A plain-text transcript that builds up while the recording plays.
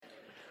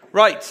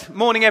Right,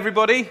 morning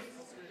everybody.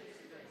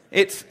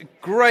 It's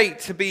great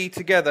to be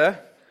together.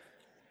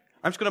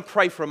 I'm just going to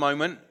pray for a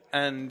moment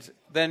and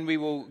then we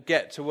will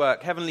get to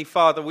work. Heavenly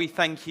Father, we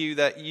thank you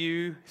that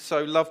you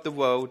so loved the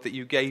world that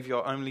you gave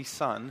your only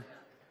Son,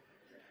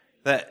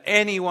 that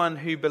anyone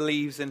who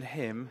believes in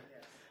him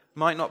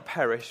might not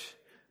perish,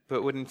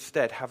 but would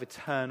instead have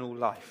eternal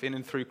life in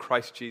and through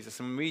Christ Jesus.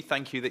 And we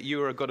thank you that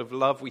you are a God of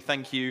love. We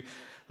thank you,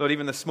 Lord,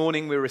 even this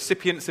morning we're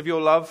recipients of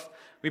your love.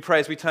 We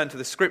pray as we turn to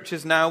the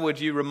scriptures now, would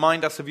you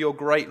remind us of your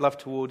great love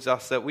towards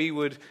us, that we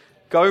would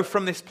go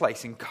from this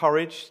place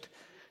encouraged,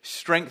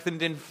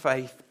 strengthened in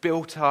faith,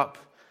 built up,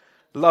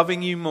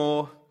 loving you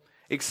more,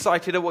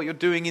 excited at what you're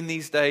doing in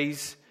these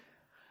days,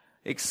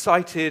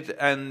 excited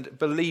and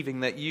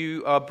believing that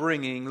you are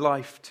bringing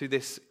life to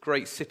this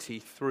great city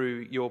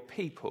through your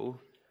people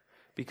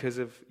because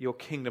of your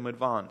kingdom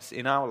advance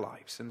in our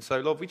lives. And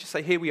so, Lord, we just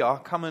say, here we are.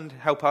 Come and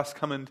help us.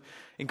 Come and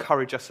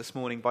encourage us this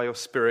morning by your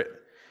Spirit.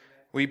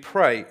 We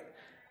pray.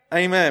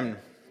 Amen.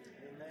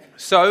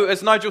 So,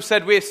 as Nigel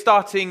said, we're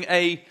starting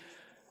a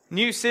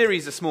new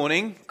series this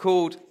morning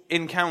called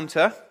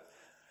Encounter.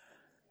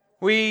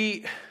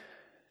 We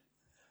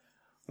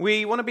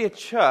want to be a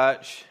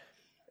church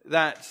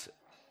that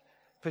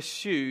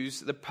pursues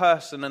the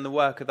person and the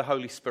work of the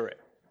Holy Spirit.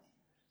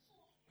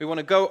 We want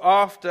to go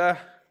after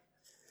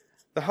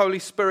the Holy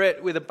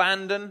Spirit with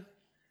abandon.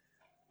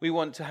 We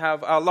want to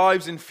have our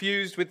lives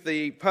infused with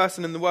the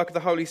person and the work of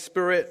the Holy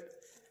Spirit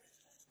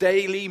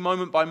daily,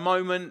 moment by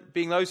moment,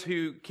 being those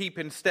who keep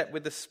in step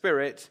with the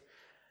Spirit.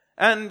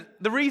 And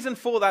the reason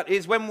for that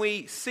is when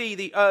we see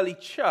the early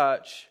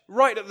church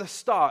right at the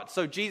start.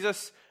 So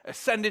Jesus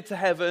ascended to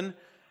heaven,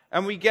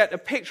 and we get a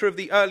picture of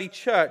the early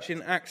church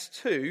in Acts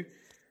 2.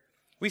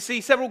 We see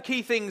several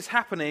key things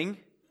happening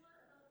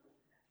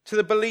to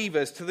the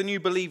believers, to the new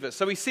believers.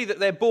 So we see that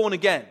they're born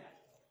again.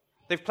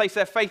 They've placed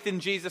their faith in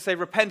Jesus. They've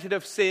repented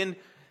of sin.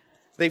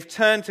 They've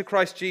turned to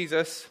Christ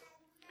Jesus.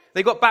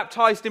 They got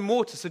baptized in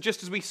water. So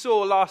just as we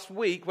saw last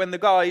week when the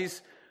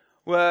guys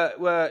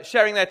were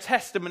sharing their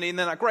testimony, and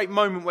then that great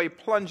moment where you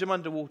plunge them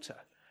underwater.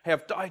 Hey,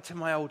 I've died to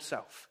my old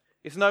self.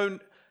 It's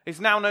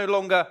now no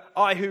longer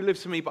I who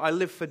lives for me, but I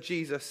live for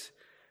Jesus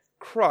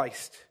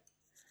Christ.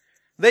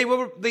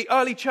 The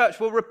early church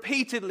were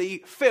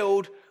repeatedly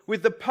filled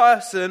with the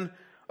person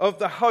of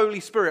the Holy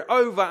Spirit.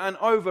 Over and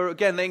over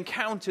again, they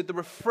encountered the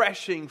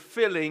refreshing,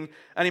 filling,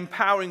 and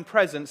empowering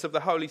presence of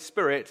the Holy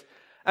Spirit.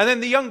 And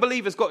then the young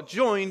believers got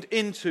joined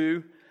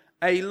into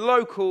a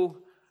local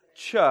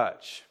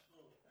church.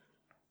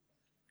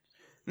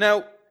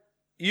 Now,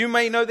 you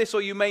may know this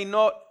or you may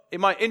not. It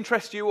might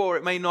interest you or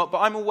it may not. But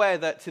I'm aware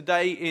that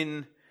today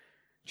in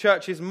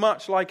churches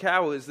much like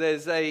ours,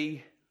 there's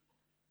I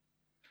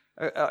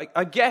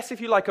guess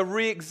if you like, a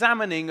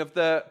re-examining of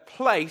the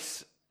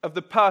place of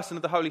the person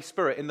of the Holy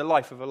Spirit in the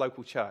life of a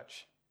local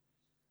church.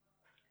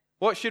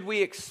 What should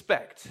we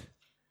expect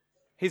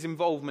his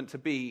involvement to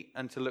be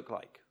and to look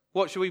like?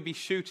 What should we be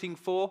shooting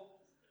for?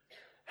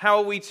 How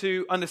are we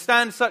to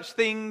understand such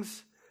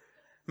things?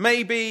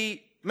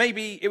 Maybe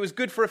it was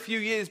good for a few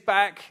years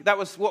back. That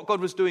was what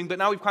God was doing. But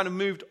now we've kind of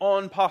moved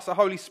on past the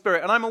Holy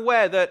Spirit. And I'm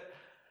aware that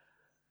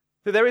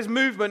there is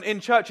movement in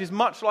churches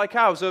much like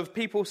ours of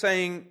people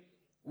saying,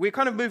 we're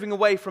kind of moving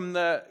away from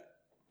the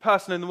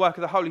person and the work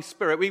of the Holy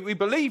Spirit. We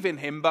believe in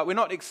him, but we're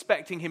not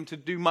expecting him to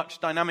do much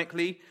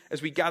dynamically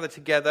as we gather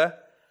together.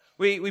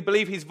 We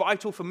believe he's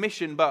vital for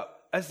mission, but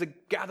as the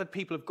gathered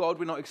people of God,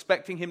 we're not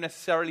expecting him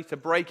necessarily to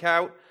break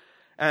out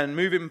and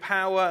move in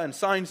power and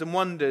signs and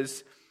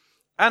wonders.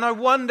 And I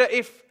wonder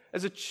if,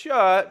 as a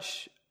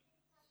church,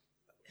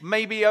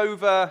 maybe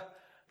over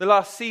the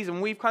last season,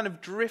 we've kind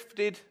of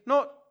drifted,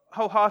 not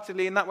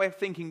wholeheartedly in that way of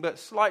thinking, but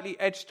slightly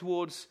edged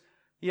towards,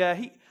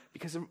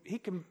 because he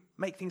can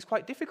make things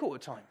quite difficult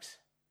at times.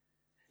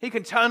 He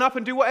can turn up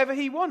and do whatever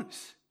he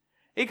wants.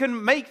 He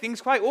can make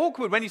things quite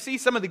awkward. When you see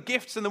some of the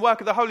gifts and the work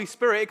of the Holy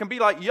Spirit, it can be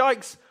like,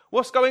 yikes,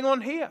 what's going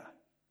on here?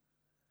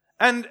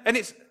 And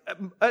it's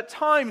at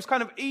times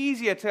kind of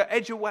easier to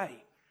edge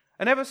away.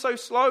 And ever so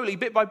slowly,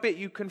 bit by bit,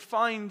 you can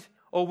find,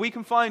 or we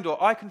can find,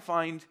 or I can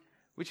find,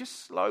 we're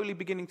just slowly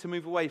beginning to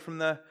move away from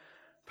the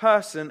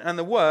person and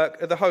the work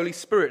of the Holy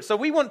Spirit. So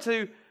we want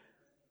to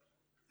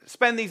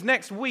spend these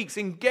next weeks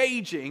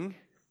engaging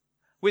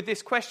with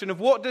this question of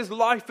what does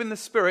life in the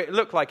Spirit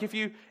look like? If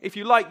you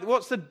like,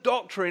 what's the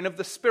doctrine of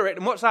the Spirit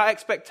and what's our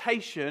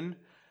expectation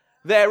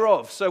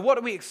thereof? So what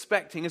are we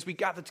expecting as we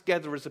gather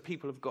together as the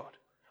people of God?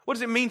 What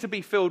does it mean to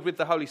be filled with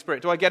the Holy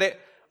Spirit? Do I get it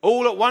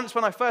all at once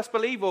when I first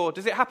believe, or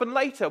does it happen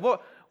later?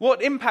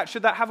 What impact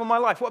should that have on my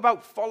life? What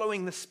about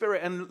following the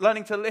Spirit and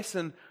learning to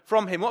listen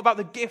from him? What about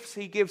the gifts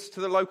he gives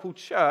to the local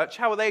church?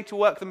 How are they to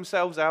work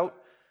themselves out?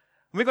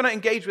 And we're going to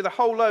engage with a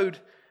whole load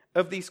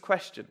of these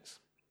questions.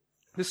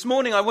 This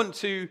morning I want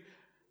to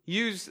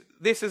use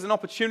this as an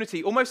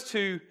opportunity almost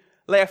to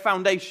lay a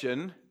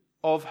foundation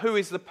of who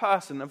is the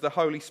person of the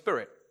Holy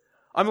Spirit.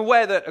 I'm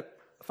aware that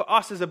for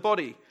us as a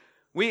body,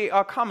 we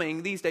are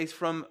coming these days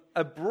from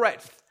a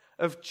breadth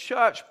of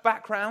church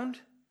background.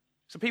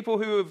 So people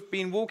who have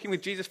been walking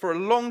with Jesus for a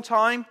long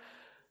time,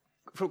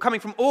 coming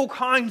from all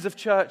kinds of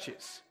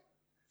churches.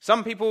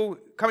 Some people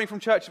coming from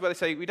churches where they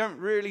say, we don't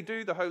really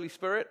do the Holy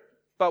Spirit,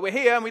 but we're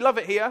here and we love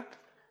it here,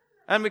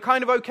 and we're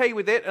kind of okay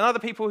with it. And other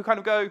people who kind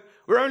of go,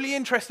 we're only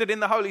interested in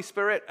the Holy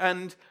Spirit.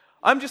 And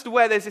I'm just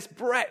aware there's this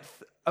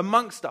breadth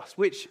amongst us,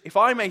 which, if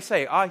I may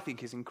say, I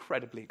think is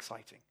incredibly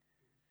exciting.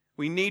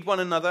 We need one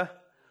another,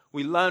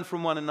 we learn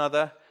from one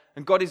another,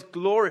 and God is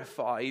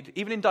glorified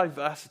even in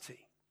diversity.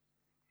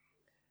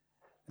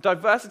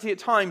 Diversity at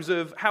times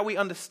of how we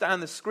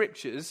understand the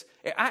scriptures,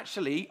 it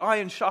actually,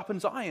 iron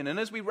sharpens iron. And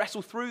as we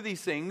wrestle through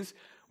these things,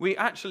 we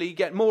actually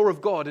get more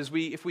of God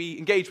if we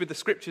engage with the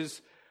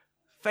scriptures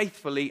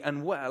faithfully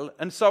and well.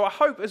 And so I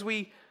hope as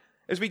we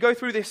go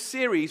through this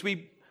series,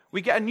 we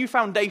get a new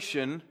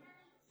foundation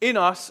in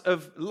us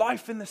of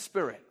life in the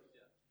Spirit.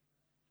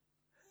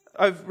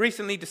 I've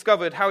recently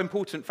discovered how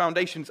important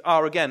foundations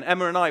are again.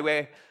 Emma and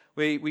I,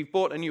 we've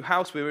bought a new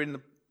house. We were in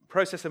the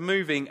process of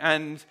moving,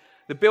 and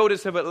the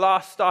builders have at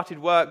last started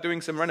work,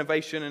 doing some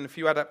renovation and a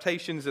few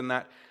adaptations and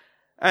that.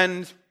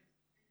 And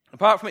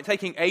apart from it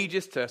taking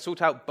ages to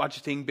sort out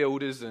budgeting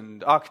builders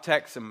and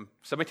architects and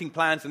submitting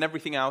plans and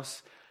everything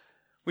else,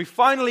 we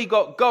finally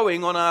got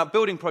going on our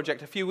building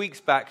project a few weeks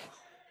back.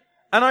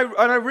 And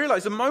I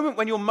realized the moment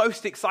when you're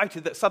most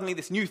excited that suddenly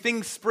this new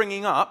thing's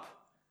springing up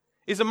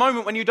is a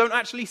moment when you don't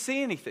actually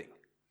see anything.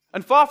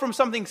 And far from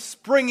something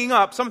springing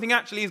up, something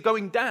actually is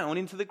going down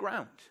into the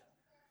ground.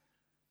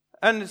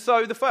 And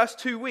so the first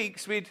 2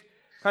 weeks, we'd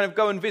kind of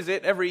go and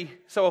visit every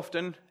so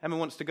often. Emma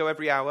wants to go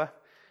every hour,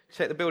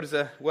 check the builders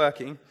are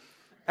working.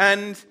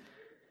 And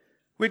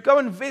we'd go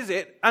and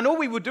visit, and all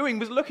we were doing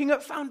was looking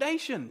at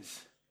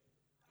foundations.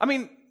 I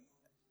mean,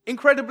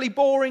 incredibly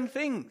boring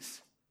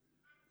things.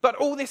 But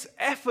all this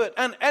effort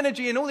and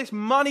energy and all this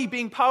money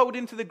being piled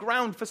into the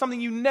ground for something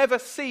you never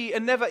see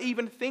and never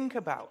even think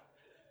about.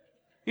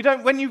 You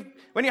don't, when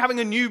you're having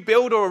a new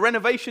build or a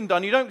renovation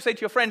done, you don't say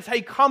to your friends,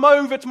 hey, come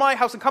over to my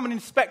house and come and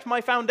inspect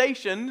my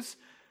foundations.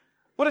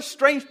 What a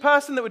strange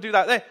person that would do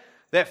that.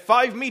 They're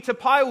 5-meter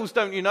piles,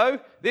 don't you know?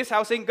 This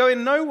house ain't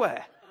going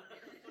nowhere.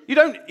 You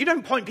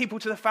don't point people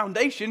to the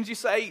foundations. You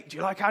say, do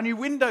you like our new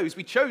windows?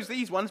 We chose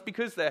these ones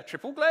because they're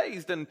triple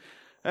glazed. And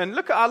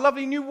look at our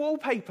lovely new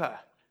wallpaper.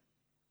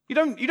 You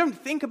don't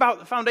think about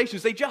the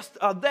foundations. They just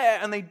are there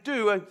and they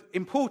do an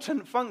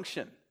important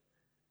function.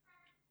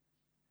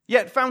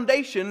 Yet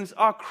foundations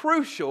are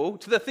crucial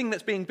to the thing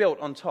that's being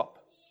built on top.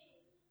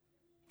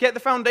 Get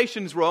the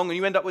foundations wrong and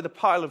you end up with a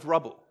pile of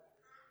rubble.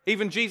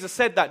 Even Jesus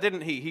said that,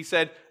 didn't he? He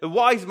said, the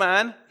wise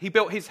man, he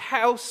built his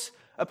house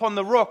upon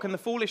the rock, and the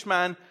foolish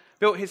man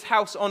built his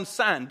house on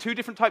sand. 2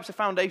 different types of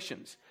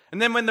foundations.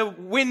 And then when the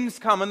winds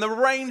come and the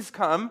rains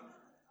come,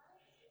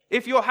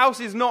 if your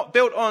house is not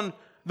built on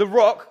the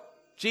rock,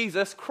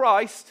 Jesus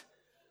Christ,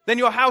 then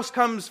your house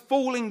comes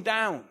falling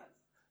down.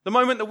 The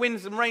moment the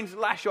winds and rains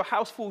lash, your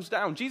house falls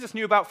down. Jesus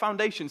knew about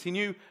foundations. He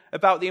knew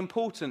about the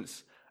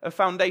importance of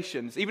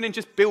foundations. Even in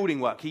just building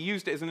work, he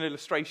used it as an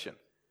illustration.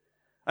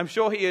 I'm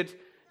sure he had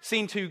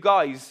seen 2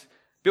 guys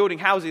building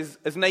houses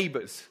as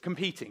neighbors,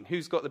 competing.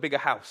 Who's got the bigger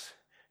house?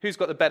 Who's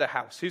got the better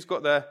house? Who's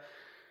got the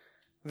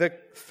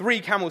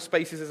 3 camel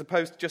spaces as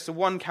opposed to just a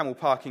 1 camel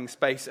parking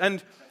space?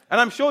 And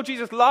I'm sure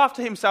Jesus laughed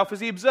to himself as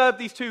he observed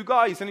these 2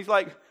 guys. And he's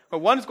like, well,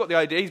 one's got the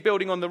idea. He's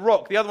building on the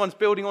rock. The other one's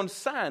building on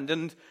sand.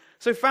 And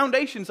so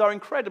foundations are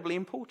incredibly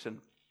important.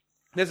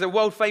 There's a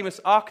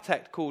world-famous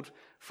architect called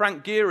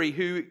Frank Gehry,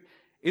 who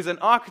is an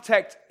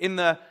architect in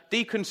the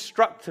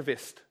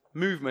deconstructivist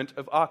movement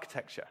of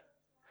architecture,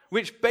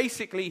 which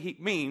basically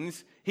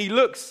means he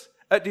looks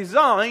at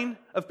design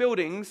of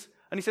buildings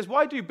and he says,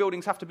 why do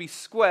buildings have to be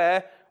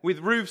square with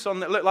roofs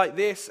on that look like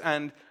this?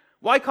 And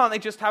why can't they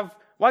just have,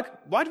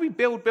 why do we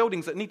build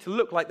buildings that need to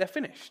look like they're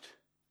finished?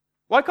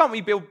 Why can't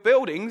we build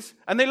buildings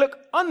and they look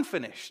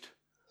unfinished?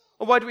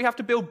 Or why do we have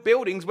to build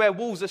buildings where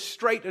walls are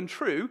straight and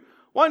true?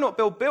 Why not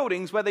build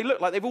buildings where they look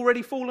like they've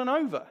already fallen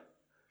over?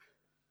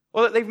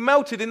 Or that they've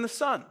melted in the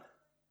sun?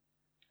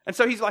 And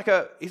so he's like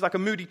a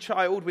moody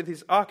child with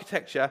his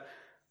architecture.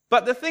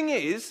 But the thing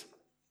is,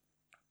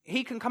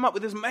 he can come up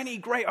with as many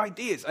great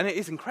ideas, and it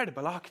is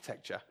incredible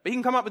architecture. But he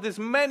can come up with as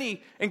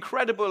many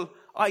incredible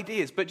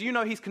ideas. But do you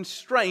know he's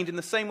constrained in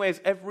the same way as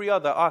every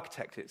other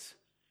architect is?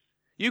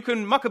 You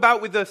can muck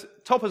about with the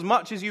top as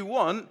much as you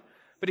want,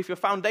 but if your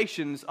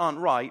foundations aren't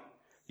right,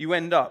 you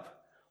end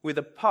up with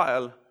a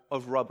pile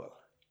of rubble.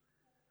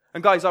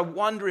 And guys, I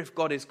wonder if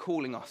God is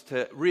calling us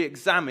to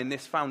re-examine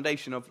this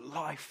foundation of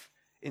life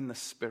in the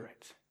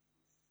Spirit.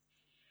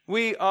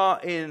 We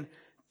are in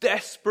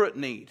desperate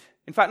need.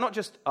 In fact, not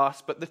just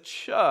us, but the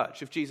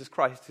church of Jesus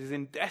Christ is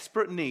in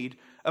desperate need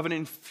of an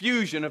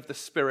infusion of the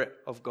Spirit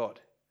of God.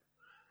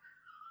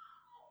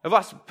 Of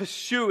us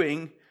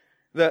pursuing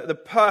the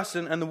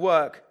person and the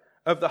work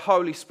of the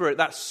Holy Spirit,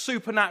 that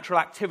supernatural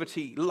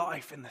activity,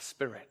 life in the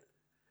Spirit.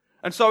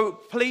 And so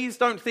please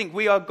don't think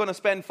we are going to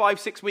spend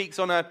 5-6 weeks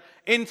on an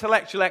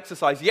intellectual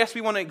exercise. Yes,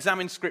 we want to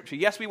examine Scripture.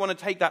 Yes, we want to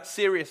take that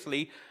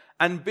seriously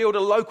and build a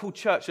local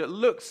church that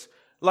looks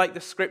like the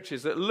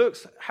Scriptures, that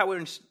looks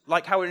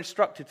like how we're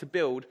instructed to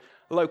build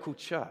a local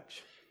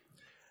church.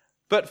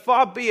 But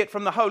far be it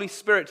from the Holy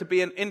Spirit to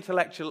be an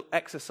intellectual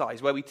exercise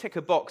where we tick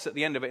a box at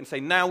the end of it and say,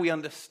 now we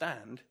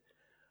understand.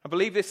 I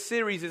believe this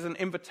series is an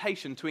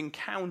invitation to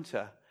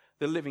encounter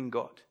the living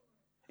God.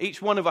 Each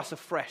one of us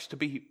afresh to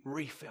be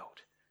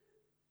refilled,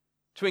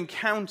 to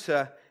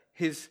encounter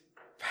his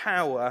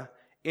power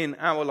in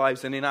our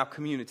lives and in our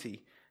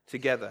community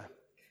together.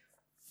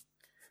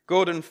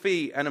 Gordon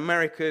Fee, an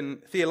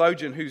American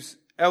theologian who's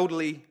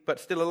elderly but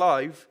still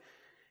alive,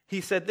 he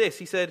said this.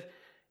 He said,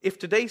 if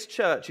today's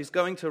church is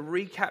going to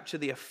recapture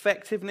the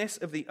effectiveness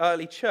of the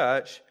early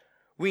church,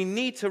 we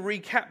need to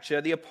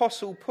recapture the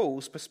Apostle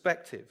Paul's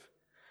perspective.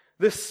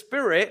 The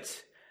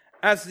Spirit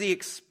as the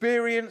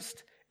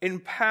experienced,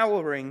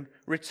 empowering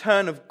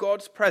return of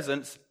God's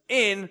presence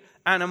in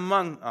and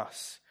among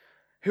us,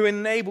 who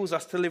enables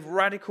us to live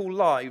radical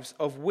lives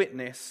of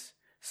witness,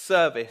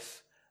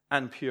 service,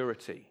 and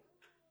purity.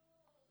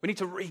 We need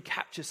to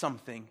recapture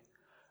something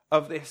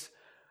of this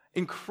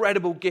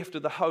incredible gift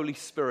of the Holy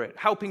Spirit,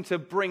 helping to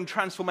bring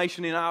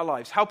transformation in our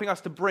lives, helping us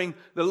to bring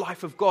the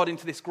life of God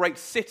into this great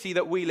city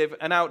that we live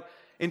and out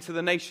into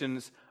the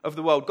nations of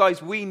the world.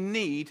 Guys, we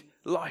need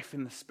life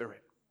in the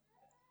Spirit.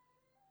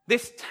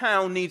 This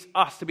town needs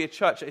us to be a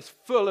church that is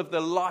full of the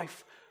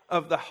life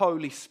of the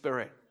Holy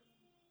Spirit.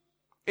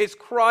 It's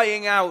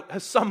crying out,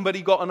 has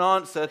somebody got an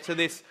answer to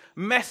this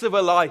mess of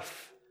a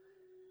life?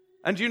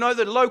 And you know,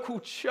 the local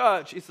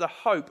church is the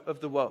hope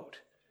of the world.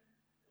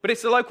 But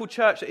it's the local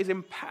church that is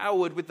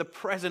empowered with the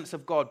presence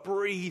of God,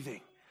 breathing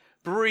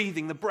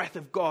the breath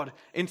of God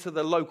into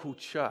the local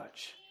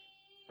church.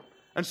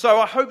 And so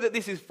I hope that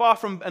this is far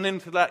from an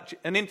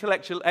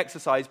intellectual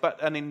exercise, but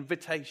an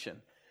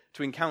invitation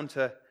to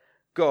encounter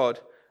God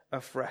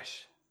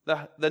afresh.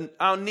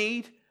 Our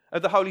need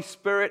of the Holy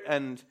Spirit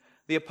and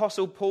the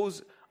Apostle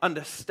Paul's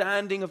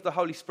understanding of the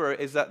Holy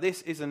Spirit is that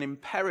this is an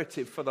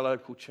imperative for the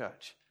local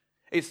church.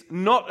 It's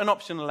not an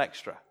optional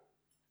extra.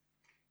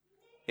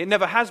 It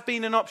never has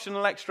been an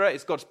optional extra.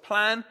 It's God's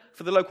plan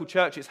for the local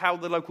church. It's how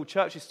the local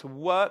church is to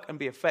work and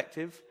be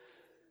effective.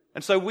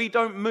 And so we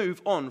don't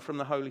move on from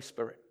the Holy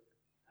Spirit.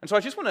 And so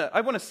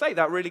I want to say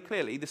that really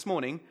clearly this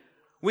morning.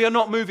 We are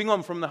not moving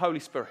on from the Holy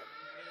Spirit.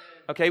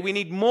 Okay, we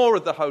need more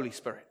of the Holy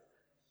Spirit.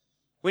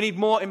 We need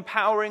more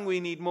empowering. We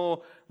need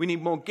more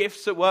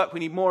gifts at work. We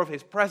need more of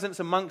his presence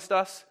amongst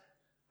us.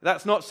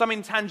 That's not some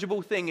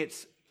intangible thing.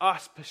 It's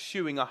us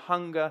pursuing a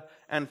hunger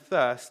and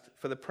thirst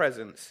for the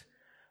presence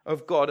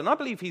of God. And I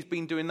believe he's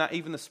been doing that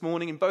even this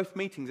morning in both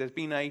meetings. There's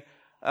been a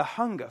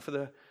hunger for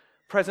the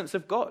presence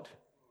of God.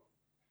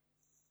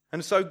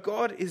 And so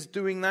God is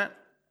doing that.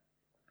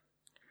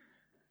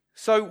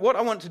 So what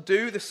I want to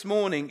do this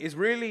morning is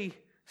really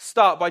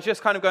start by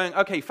just kind of going,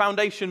 okay,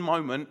 foundation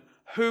moment.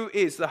 Who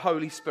is the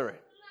Holy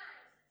Spirit?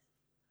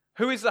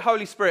 Who is the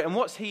Holy Spirit and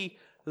what's he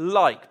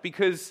like?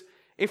 Because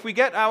if we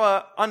get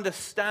our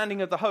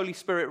understanding of the Holy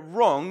Spirit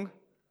wrong,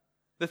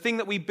 the thing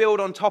that we build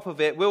on top of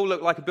it will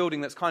look like a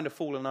building that's kind of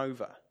fallen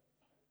over.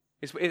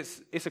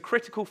 It's a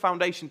critical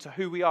foundation to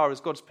who we are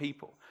as God's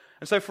people.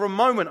 And so for a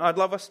moment, I'd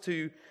love us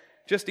to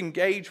just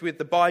engage with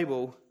the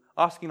Bible,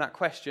 asking that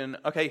question,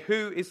 okay,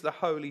 who is the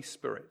Holy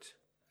Spirit?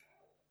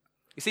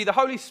 You see, the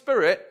Holy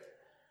Spirit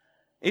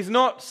is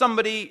not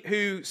somebody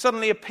who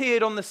suddenly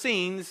appeared on the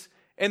scenes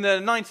in the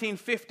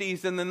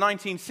 1950s and the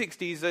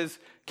 1960s as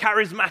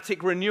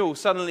charismatic renewal,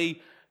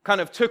 suddenly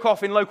kind of took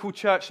off in local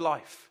church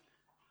life.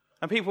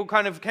 And people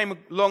kind of came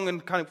along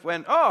and kind of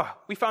went,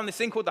 we found this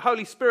thing called the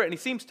Holy Spirit, and he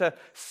seems to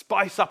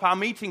spice up our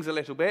meetings a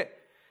little bit.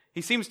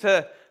 He seems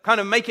to kind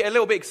of make it a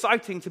little bit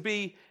exciting to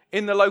be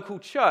in the local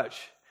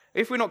church.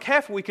 If we're not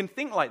careful, we can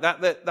think like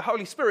that the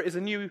Holy Spirit is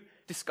a new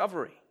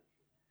discovery.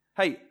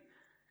 Hey,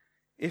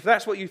 if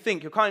that's what you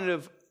think, you're kind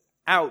of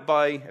out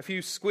by a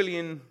few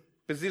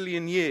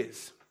bazillion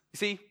years. You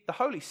see, the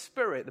Holy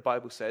Spirit, the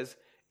Bible says,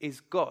 is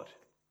God.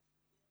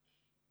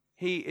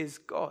 He is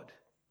God.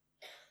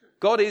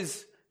 God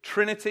is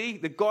Trinity.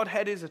 The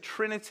Godhead is a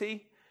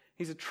Trinity.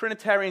 He's a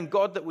Trinitarian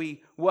God that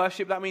we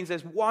worship. That means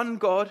there's one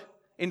God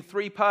in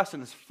three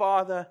persons,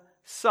 Father,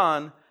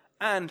 Son,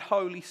 and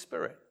Holy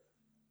Spirit.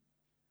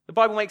 The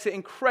Bible makes it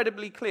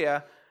incredibly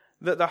clear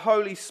that the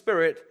Holy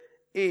Spirit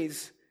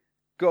is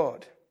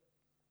God.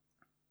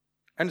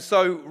 And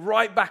so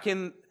right back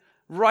in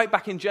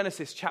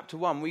Genesis chapter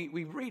 1,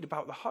 we read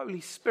about the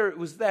Holy Spirit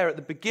was there at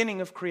the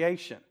beginning of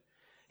creation.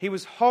 He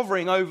was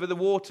hovering over the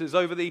waters,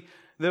 over the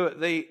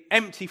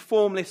empty,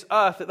 formless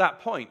earth at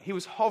that point. He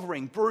was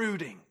hovering,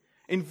 brooding,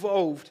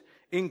 involved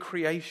in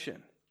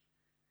creation.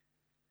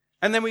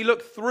 And then we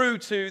look through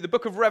to the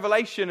book of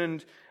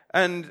Revelation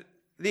and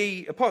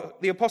the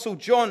Apostle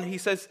John, he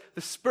says,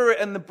 the Spirit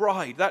and the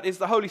bride, that is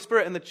the Holy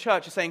Spirit and the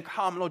church, are saying,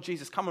 come, Lord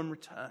Jesus, come and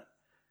return.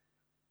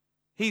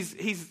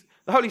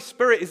 The Holy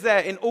Spirit is there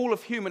in all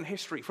of human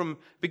history from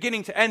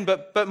beginning to end,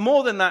 but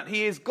more than that,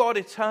 he is God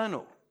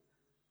eternal.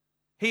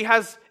 He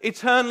has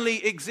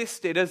eternally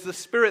existed as the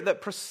Spirit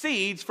that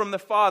proceeds from the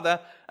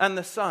Father and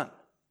the Son.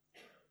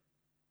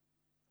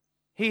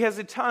 He has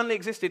eternally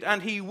existed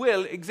and he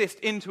will exist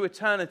into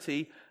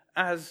eternity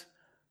as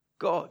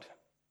God.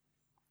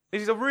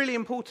 These are really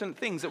important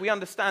things that we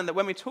understand, that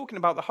when we're talking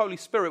about the Holy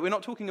Spirit, we're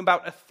not talking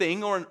about a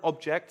thing or an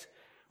object.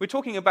 We're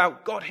talking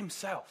about God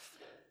himself.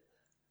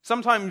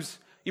 Sometimes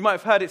you might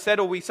have heard it said,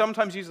 or we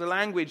sometimes use the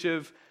language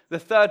of the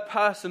third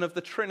person of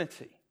the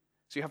Trinity.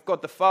 So you have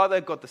God the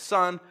Father, God the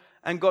Son,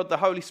 and God the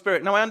Holy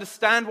Spirit. Now I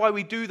understand why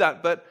we do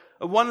that, but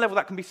at one level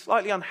that can be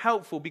slightly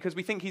unhelpful because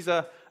we think he's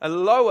a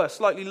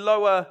slightly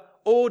lower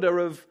order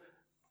of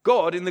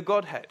God in the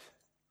Godhead.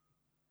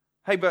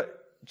 Hey,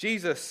 but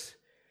Jesus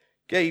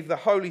gave the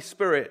Holy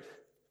Spirit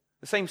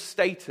the same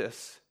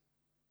status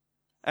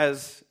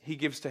as he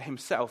gives to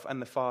himself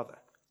and the Father.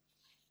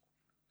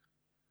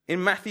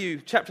 In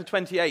Matthew chapter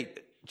 28,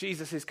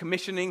 Jesus is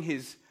commissioning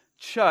his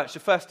church, the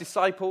first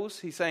disciples.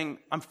 He's saying,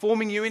 I'm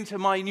forming you into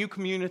my new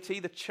community,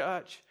 the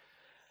church.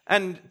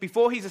 And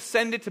before he's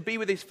ascended to be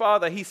with his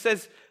Father, he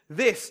says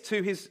this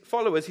to his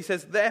followers. He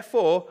says,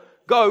 therefore,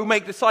 go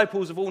make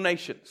disciples of all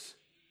nations.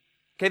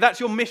 Okay, that's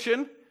your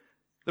mission.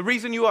 The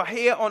reason you are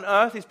here on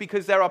earth is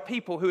because there are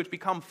people who have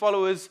become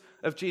followers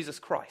of Jesus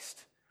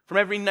Christ. From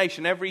every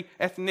nation, every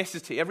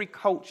ethnicity, every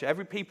culture,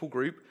 every people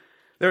group,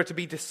 there are to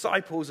be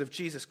disciples of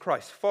Jesus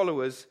Christ,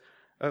 followers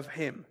of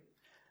him.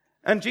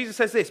 And Jesus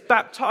says this,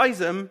 baptize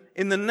them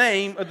in the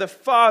name of the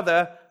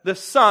Father, the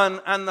Son,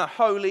 and the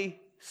Holy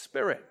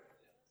Spirit.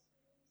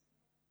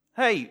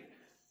 Hey,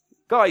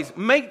 guys,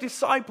 make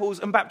disciples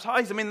and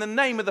baptize them in the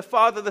name of the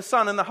Father, the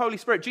Son, and the Holy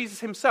Spirit.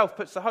 Jesus himself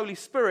puts the Holy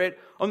Spirit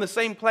on the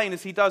same plane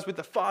as he does with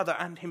the Father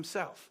and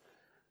himself.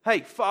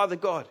 Hey,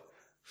 God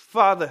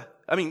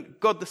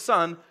the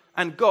Son,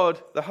 and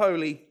God the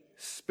Holy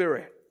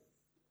Spirit.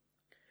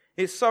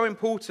 It's so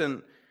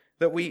important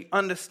that we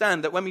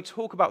understand that when we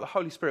talk about the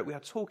Holy Spirit, we are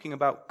talking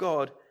about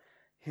God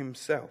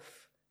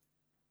himself.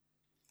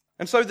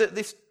 And so that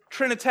this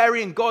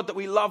Trinitarian God that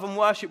we love and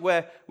worship,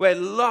 where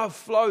love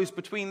flows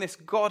between this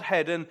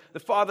Godhead, and the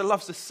Father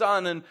loves the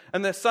Son,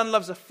 and the Son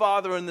loves the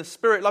Father, and the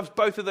Spirit loves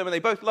both of them, and they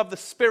both love the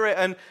Spirit.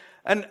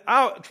 And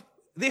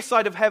this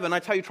side of heaven, I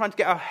tell you, trying to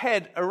get our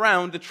head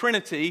around the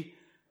Trinity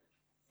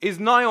is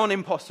nigh on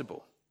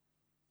impossible.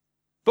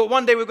 But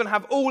one day we're going to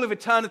have all of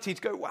eternity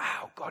to go,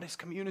 wow, God is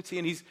community,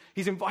 and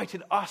He's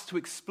invited us to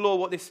explore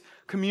what this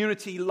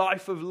community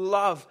life of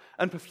love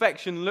and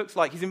perfection looks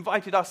like. He's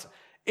invited us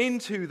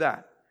into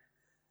that.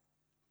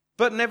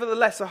 But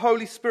nevertheless, the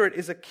Holy Spirit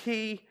is a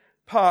key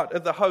part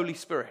of the Holy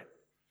Spirit.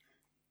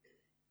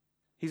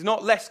 He's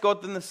not less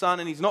God than the Son,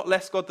 and he's not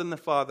less God than the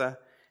Father.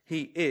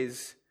 He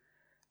is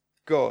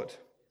God.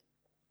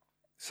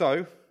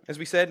 So, as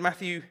we said,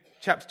 Matthew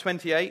chapter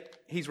 28,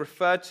 he's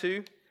referred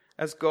to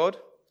as God.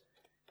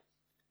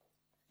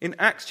 In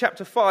Acts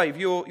chapter 5,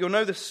 you'll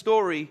know the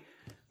story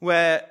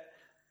where,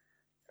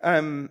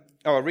 I'll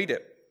read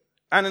it.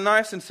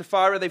 Ananias and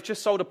Sapphira, they've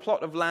just sold a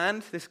plot of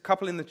land, this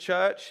couple in the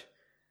church.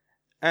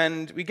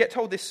 And we get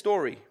told this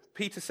story.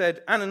 Peter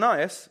said,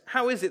 Ananias,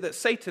 how is it that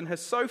Satan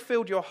has so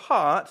filled your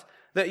heart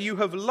that you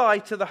have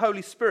lied to the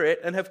Holy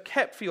Spirit and have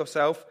kept for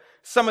yourself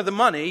some of the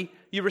money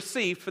you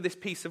received for this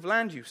piece of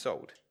land you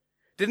sold?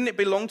 Didn't it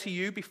belong to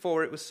you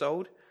before it was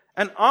sold?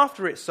 And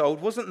after it's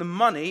sold, wasn't the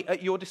money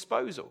at your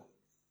disposal?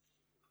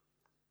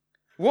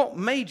 What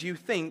made you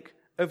think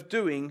of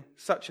doing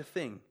such a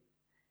thing?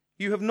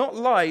 You have not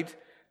lied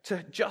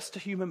just to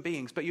human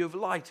beings, but you have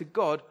lied to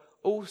God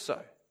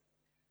also.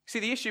 See,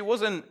 the issue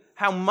wasn't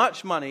how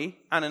much money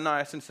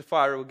Ananias and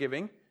Sapphira were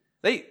giving.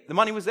 The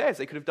money was theirs.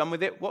 They could have done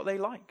with it what they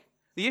like.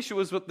 The issue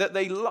was that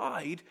they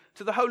lied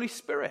to the Holy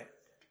Spirit.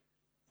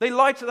 They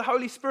lied to the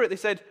Holy Spirit. They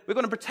said, we're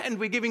going to pretend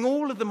we're giving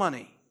all of the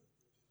money.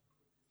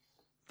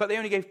 But they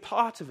only gave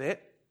part of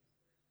it.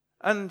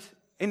 And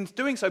in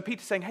doing so,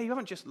 Peter's saying, hey, you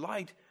haven't just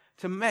lied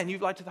to men,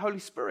 you've lied to the Holy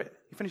Spirit.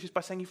 He finishes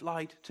by saying you've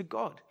lied to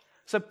God.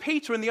 So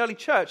Peter and the early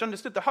church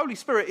understood the Holy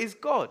Spirit is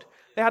God.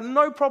 They had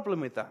no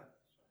problem with that.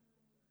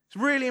 It's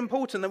really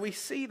important that we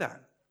see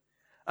that.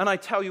 And I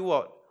tell you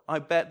what, I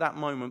bet that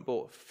moment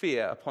brought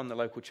fear upon the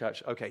local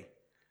church. Okay,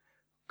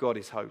 God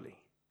is holy.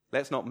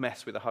 Let's not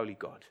mess with the holy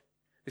God.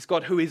 This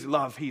God who is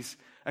love, he's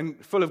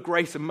and full of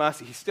grace and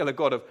mercy. He's still a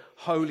God of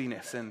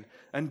holiness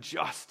and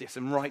justice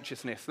and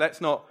righteousness.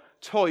 Let's not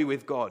toy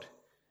with God.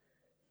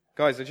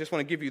 Guys, I just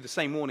want to give you the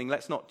same warning.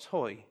 Let's not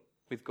toy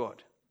with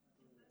God.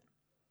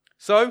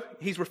 So,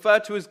 he's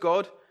referred to as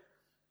God.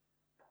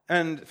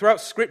 And throughout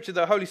Scripture,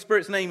 the Holy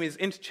Spirit's name is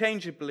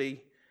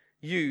interchangeably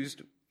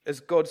used as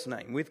God's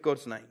name, with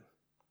God's name.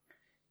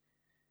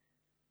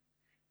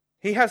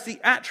 He has the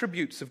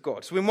attributes of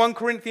God. So in 1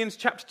 Corinthians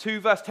chapter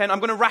 2, verse 10, I'm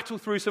going to rattle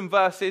through some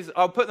verses.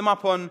 I'll put them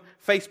up on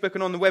Facebook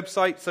and on the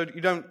website so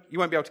you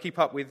won't be able to keep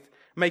up with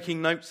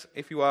making notes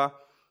if you are.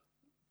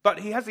 But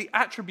he has the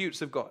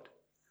attributes of God.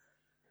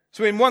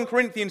 So in 1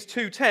 Corinthians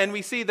 2:10,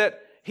 we see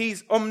that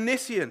he's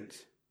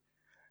omniscient.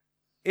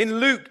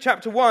 In Luke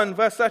chapter 1,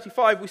 verse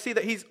 35, we see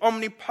that he's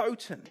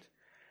omnipotent.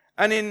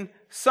 And in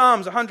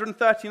Psalms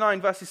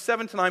 139, verses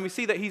 7 to 9, we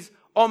see that he's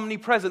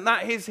omnipresent.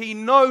 That is, he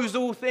knows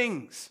all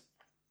things.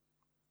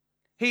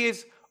 He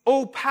is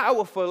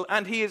all-powerful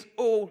and he is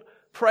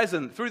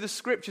all-present. Through the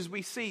Scriptures,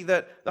 we see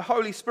that the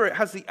Holy Spirit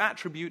has the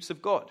attributes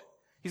of God.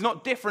 He's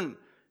not different.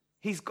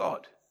 He's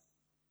God.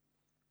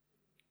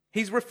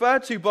 He's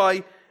referred to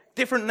by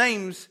different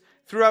names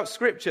throughout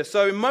Scripture.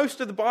 So in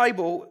most of the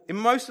Bible, in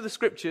most of the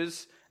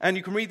Scriptures, and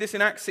you can read this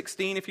in Acts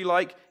 16 if you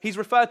like, he's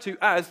referred to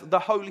as the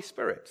Holy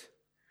Spirit.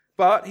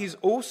 But he's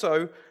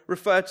also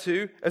referred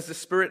to as the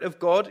Spirit of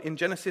God in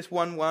Genesis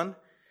 1:1.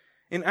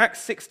 In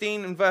Acts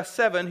 16 and verse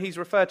 7, he's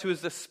referred to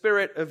as the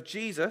Spirit of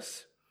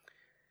Jesus.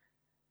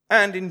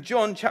 And in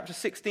John chapter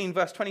 16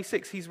 verse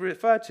 26, he's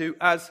referred to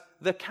as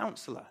the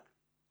Counselor.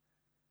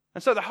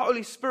 And so the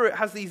Holy Spirit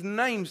has these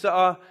names that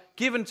are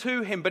given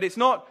to him, but it's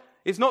not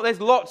there's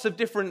lots of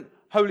different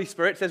Holy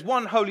Spirits. There's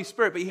one Holy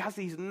Spirit, but he has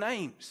these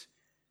names.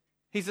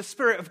 He's the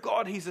Spirit of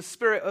God. He's the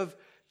Spirit of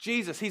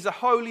Jesus. He's the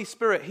Holy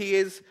Spirit. He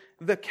is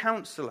the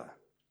Counselor.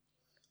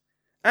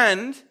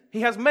 And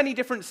he has many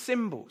different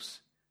symbols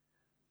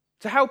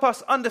to help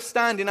us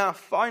understand in our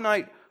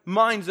finite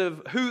minds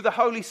of who the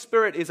Holy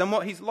Spirit is and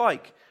what he's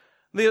like.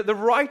 The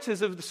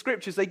writers of the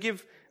Scriptures, they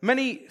give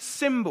many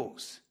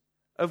symbols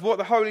of what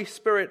the Holy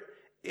Spirit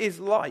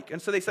is like.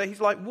 And so they say he's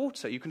like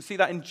water. You can see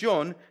that in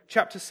John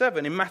chapter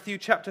 7. In Matthew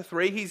chapter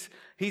 3,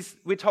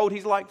 we're told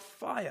he's like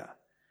fire.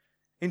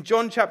 In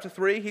John chapter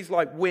 3, he's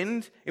like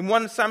wind. In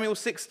 1 Samuel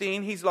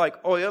 16, he's like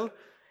oil.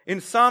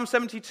 In Psalm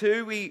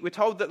 72, we're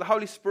told that the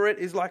Holy Spirit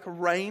is like a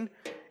rain.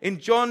 In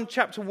John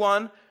chapter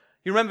 1,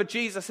 you remember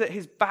Jesus at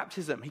his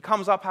baptism. He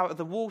comes up out of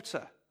the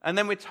water. And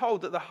then we're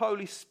told that the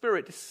Holy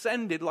Spirit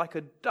descended like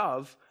a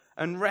dove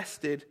and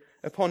rested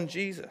upon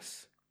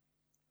Jesus.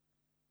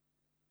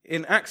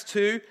 In Acts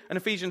 2 and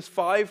Ephesians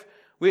 5,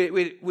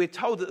 we're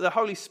told that the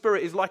Holy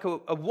Spirit is like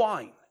a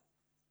wine.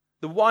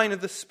 The wine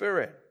of the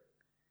Spirit.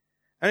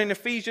 And in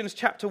Ephesians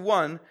chapter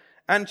 1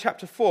 and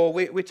chapter 4,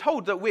 we're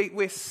told that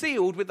we're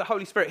sealed with the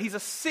Holy Spirit. He's a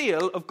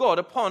seal of God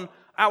upon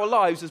our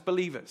lives as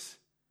believers.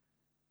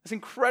 This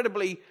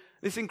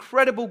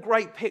incredible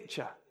great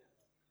picture.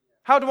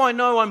 How do I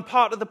know I'm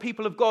part of the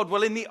people of God?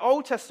 Well, in the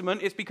Old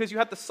Testament, it's because you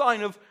had the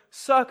sign of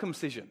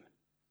circumcision.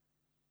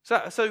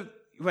 So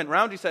you went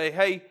round, you say,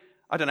 hey,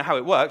 I don't know how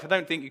it worked. I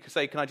don't think you could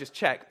say, can I just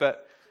check?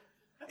 But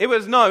it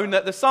was known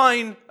that the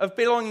sign of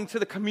belonging to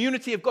the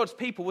community of God's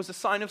people was a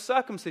sign of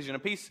circumcision,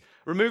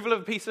 removal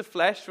of a piece of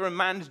flesh from a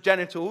man's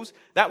genitals.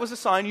 That was a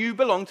sign you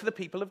belong to the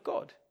people of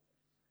God.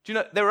 Do you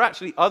know, there were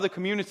actually other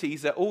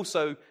communities that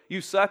also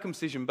used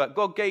circumcision, but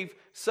God gave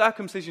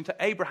circumcision to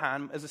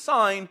Abraham as a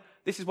sign.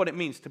 This is what it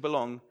means to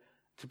belong,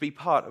 to be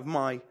part of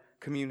my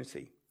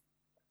community.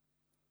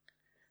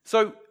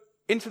 So,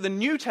 into the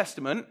New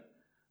Testament,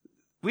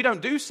 we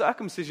don't do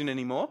circumcision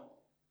anymore.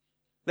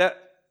 That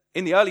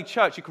in the early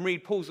church, you can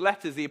read Paul's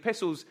letters, the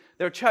epistles.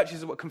 There are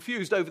churches that were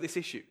confused over this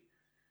issue.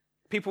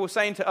 People were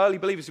saying to early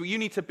believers, well, you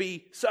need to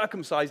be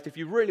circumcised if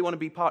you really want to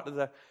be part of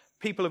the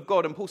people of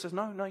God. And Paul says,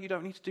 no, you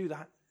don't need to do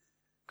that.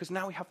 Because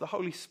now we have the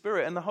Holy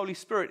Spirit, and the Holy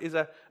Spirit is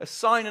a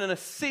sign and a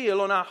seal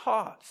on our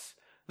hearts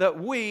that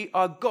we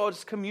are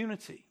God's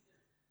community.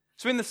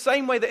 So in the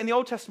same way that in the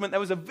Old Testament there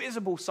was a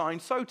visible sign,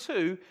 so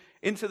too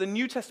into the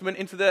New Testament,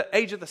 into the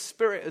age of the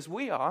Spirit as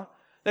we are,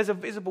 there's a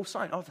visible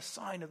sign. Oh, the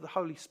sign of the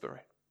Holy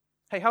Spirit.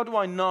 Hey, how do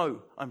I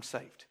know I'm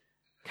saved?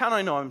 Can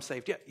I know I'm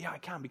saved? Yeah, I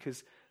can,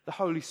 because the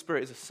Holy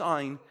Spirit is a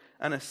sign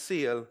and a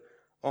seal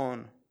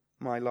on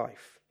my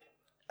life.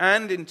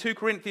 And in 2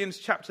 Corinthians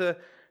chapter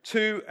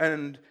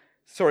 1,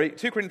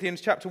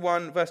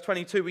 verse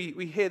 22,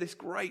 we hear this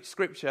great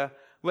scripture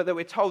where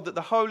we're told that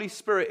the Holy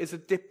Spirit is a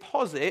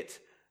deposit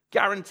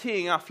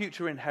guaranteeing our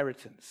future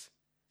inheritance.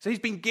 So he's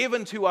been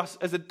given to us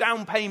as a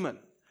down payment,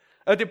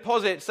 a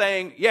deposit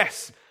saying,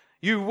 yes,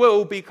 you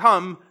will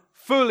become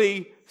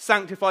fully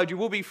sanctified. You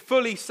will be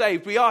fully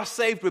saved. We are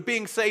saved. We're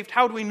being saved.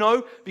 How do we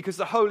know? Because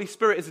the Holy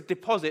Spirit is a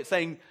deposit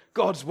saying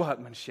God's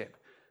workmanship.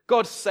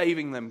 God's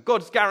saving them.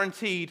 God's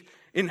guaranteed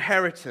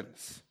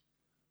inheritance.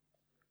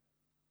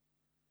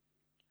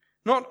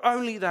 Not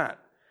only that,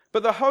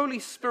 but the Holy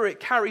Spirit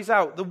carries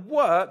out the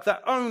work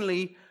that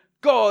only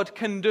God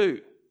can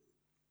do.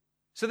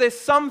 So there's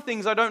some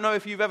things, I don't know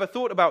if you've ever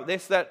thought about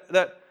this,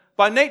 that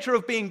by nature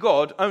of being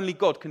God, only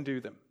God can do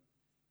them.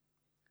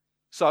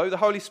 So the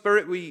Holy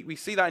Spirit, we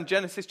see that in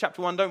Genesis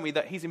chapter 1, don't we?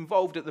 That he's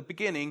involved at the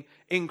beginning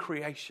in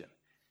creation.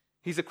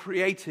 He's a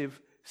creative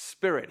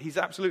spirit. He's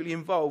absolutely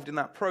involved in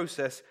that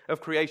process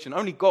of creation.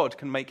 Only God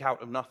can make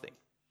out of nothing.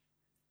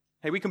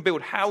 Hey, we can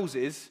build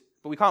houses,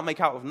 but we can't make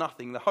out of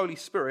nothing. The Holy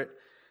Spirit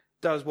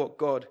does what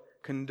God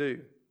can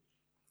do.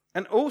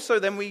 And also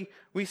then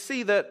we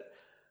see that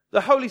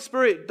the Holy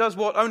Spirit does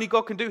what only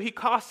God can do. He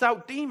casts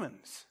out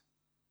demons.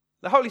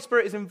 The Holy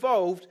Spirit is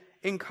involved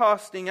in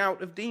casting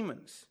out of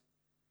demons.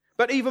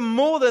 But even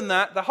more than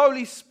that, the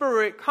Holy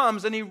Spirit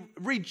comes and he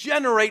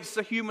regenerates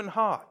the human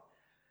heart.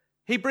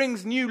 He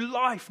brings new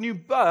life, new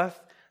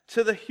birth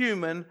to the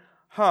human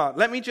heart.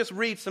 Let me just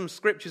read some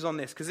scriptures on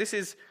this, because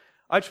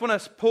I just want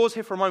to pause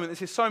here for a moment.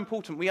 This is so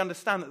important. We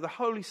understand that the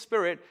Holy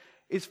Spirit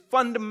is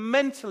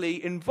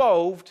fundamentally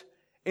involved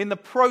in the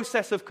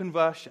process of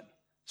conversion.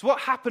 So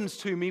what happens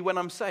to me when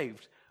I'm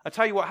saved? I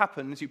tell you what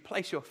happens. You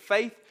place your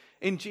faith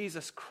in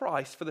Jesus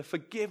Christ for the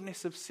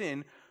forgiveness of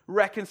sin,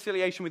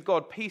 reconciliation with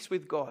God, peace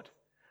with God,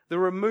 the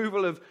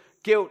removal of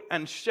guilt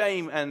and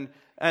shame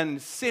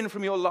and sin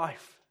from your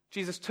life.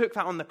 Jesus took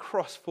that on the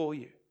cross for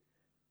you.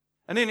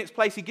 And in its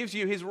place, he gives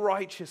you his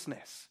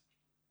righteousness.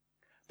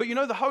 But you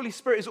know, the Holy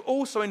Spirit is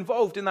also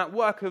involved in that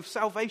work of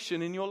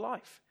salvation in your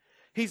life.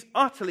 He's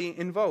utterly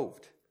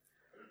involved.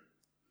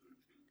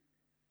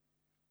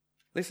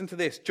 Listen to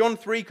this. John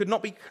 3 could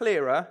not be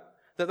clearer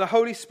that the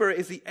Holy Spirit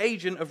is the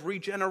agent of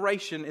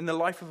regeneration in the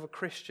life of a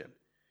Christian.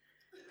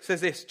 It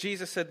says this,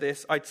 Jesus said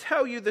this, I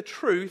tell you the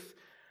truth,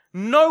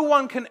 no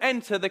one can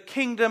enter the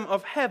kingdom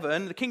of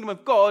heaven, the kingdom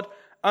of God,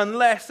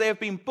 unless they have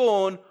been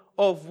born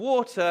of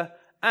water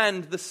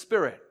and the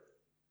Spirit.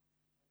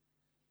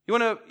 You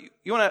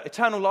want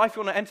eternal life?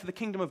 You want to enter the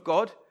kingdom of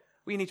God?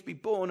 We need to be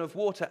born of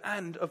water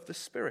and of the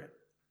Spirit.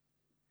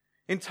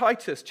 In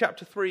Titus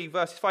chapter 3,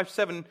 verses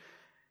 5-7,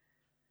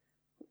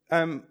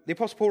 the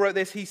Apostle Paul wrote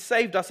this, he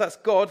saved us, that's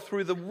God,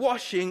 through the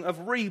washing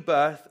of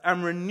rebirth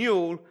and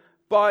renewal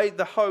by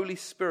the Holy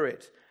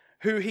Spirit,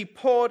 who he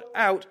poured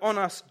out on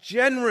us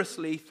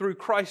generously through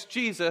Christ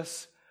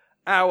Jesus,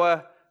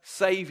 our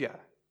Savior.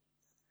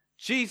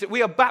 Jesus,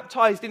 we are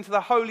baptized into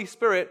the Holy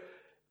Spirit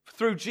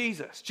through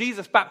Jesus.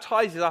 Jesus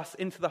baptizes us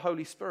into the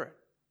Holy Spirit.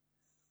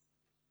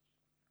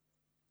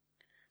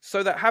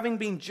 So that having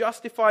been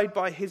justified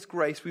by his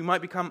grace, we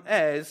might become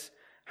heirs,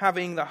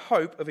 having the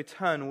hope of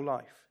eternal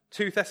life.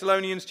 2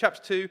 Thessalonians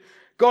chapter 2,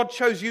 God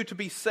chose you to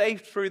be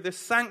saved through the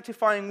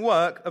sanctifying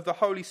work of the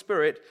Holy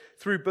Spirit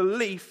through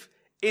belief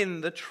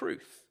in the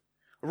truth.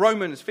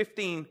 Romans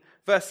 15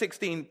 verse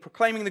 16,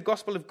 proclaiming the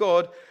gospel of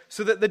God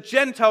so that the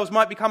Gentiles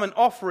might become an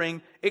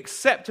offering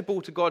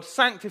acceptable to God,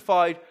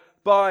 sanctified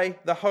by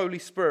the Holy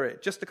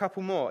Spirit. Just a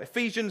couple more.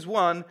 Ephesians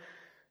 1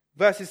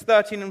 verses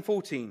 13 and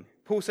 14.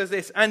 Paul says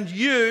this, and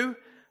you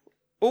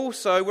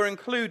also were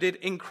included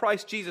in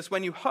Christ Jesus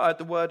when you heard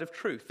the word of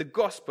truth, the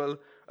gospel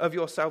of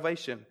your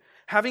salvation.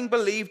 Having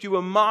believed, you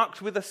were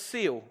marked with a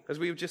seal, as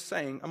we were just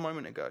saying a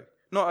moment ago.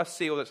 Not a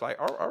seal that's like,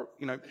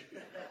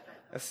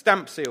 a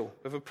stamp seal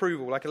of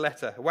approval, like a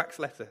letter, a wax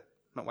letter.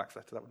 Not wax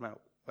letter, that would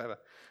melt. Whatever.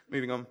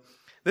 Moving on.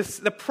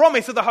 The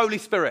promise of the Holy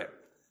Spirit.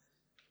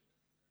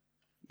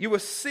 You were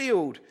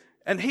sealed,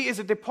 and he is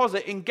a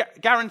deposit in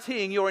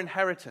guaranteeing your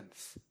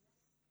inheritance.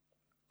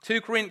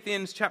 2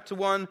 Corinthians chapter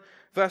 1,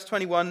 verse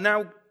 21.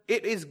 Now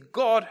it is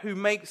God who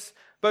makes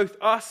both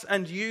us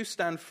and you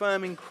stand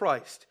firm in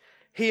Christ.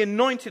 He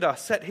anointed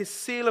us, set his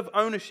seal of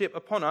ownership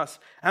upon us,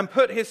 and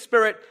put his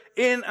Spirit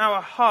in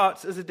our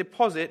hearts as a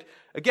deposit,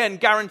 again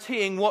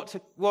guaranteeing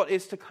what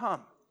is to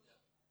come.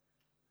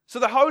 So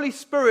the Holy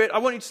Spirit, I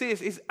want you to see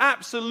this, is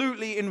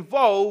absolutely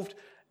involved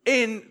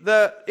in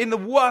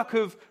the work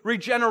of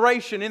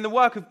regeneration, in the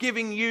work of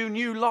giving you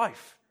new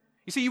life.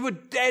 You see, you were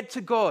dead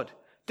to God,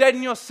 dead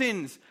in your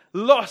sins,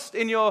 lost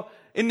in your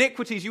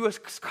iniquities. You were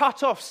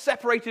cut off,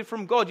 separated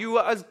from God. You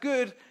were as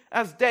good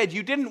as dead.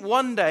 You didn't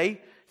one day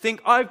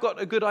think, I've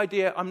got a good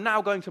idea, I'm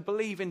now going to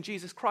believe in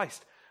Jesus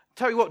Christ.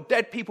 Tell you what,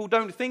 dead people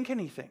don't think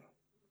anything.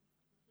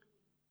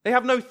 They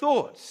have no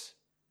thoughts.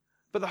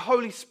 But the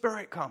Holy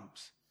Spirit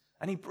comes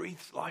and he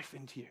breathes life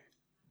into you.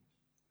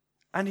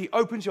 And he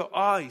opens your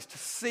eyes to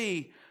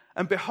see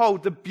and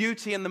behold the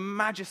beauty and the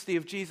majesty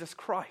of Jesus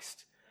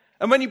Christ.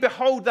 And when you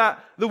behold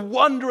that, the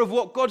wonder of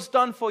what God's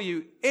done for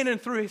you in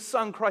and through his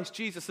Son, Christ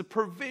Jesus, the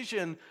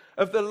provision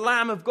of the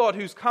Lamb of God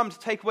who's come to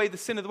take away the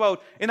sin of the world,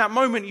 in that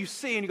moment you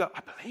see and you go,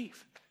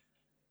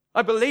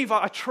 I believe,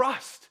 I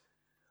trust.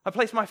 I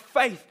place my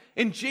faith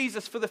in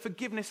Jesus for the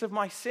forgiveness of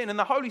my sin. And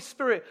the Holy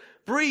Spirit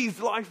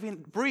breathes life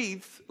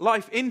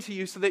into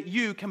you so that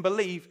you can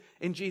believe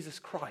in Jesus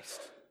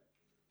Christ.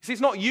 You see,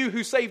 it's not you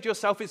who saved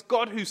yourself, it's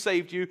God who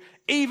saved you,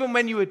 even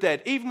when you were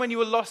dead, even when you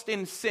were lost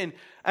in sin,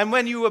 and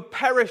when you were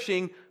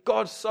perishing,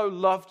 God so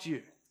loved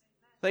you.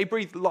 They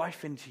breathed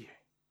life into you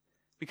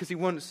because he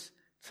wants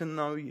to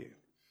know you.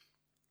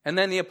 And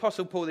then the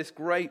Apostle Paul, this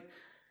great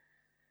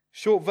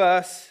short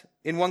verse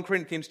in 1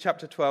 Corinthians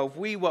chapter 12,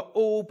 we were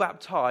all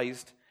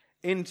baptized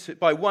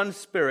by one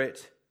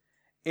Spirit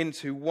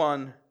into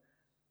one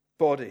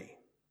body.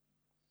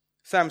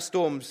 Sam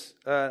Storms,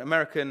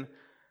 American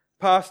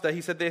pastor, he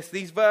said this,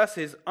 these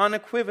verses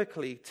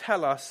unequivocally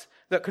tell us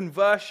that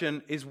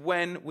conversion is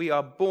when we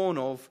are born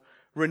of,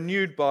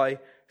 renewed by,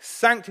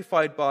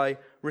 sanctified by,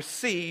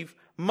 receive,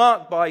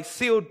 marked by,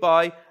 sealed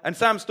by, and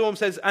Sam Storm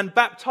says, and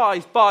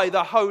baptized by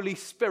the Holy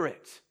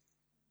Spirit.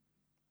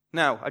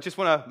 Now, I just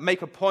want to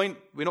make a point.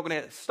 We're not going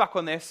to get stuck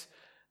on this.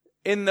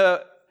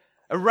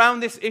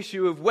 Around this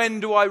issue of when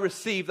do I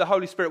receive the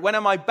Holy Spirit? When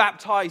am I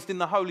baptized in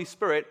the Holy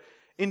Spirit?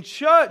 In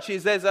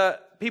churches,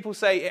 people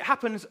say it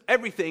happens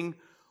everything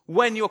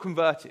when you're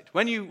converted.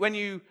 When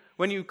you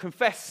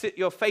confess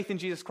your faith in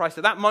Jesus Christ,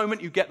 at that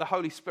moment you get the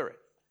Holy Spirit.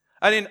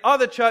 And in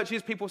other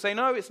churches, people say,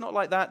 no, it's not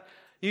like that.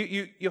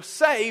 You're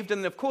saved,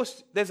 and of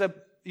course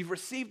you've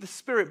received the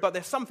Spirit, but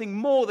there's something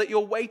more that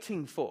you're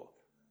waiting for.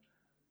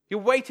 You're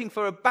waiting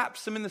for a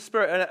baptism in the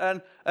Spirit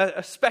and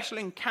a special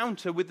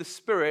encounter with the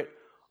Spirit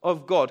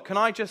of God. Can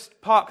I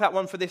just park that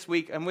one for this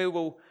week, and we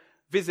will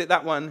visit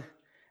that one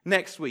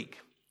next week?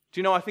 Do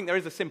you know, I think there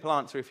is a simple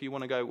answer if you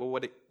want to go,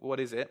 well, what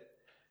is it?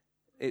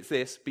 It's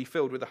this, be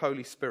filled with the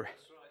Holy Spirit.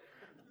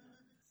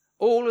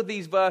 All of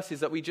these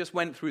verses that we just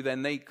went through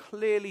then, they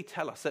clearly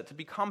tell us that to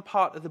become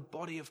part of the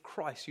body of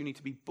Christ, you need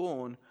to be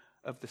born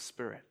of the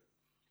Spirit.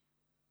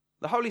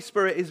 The Holy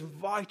Spirit is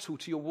vital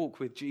to your walk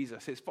with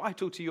Jesus. It's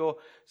vital to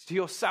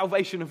your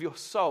salvation of your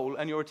soul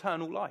and your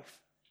eternal life.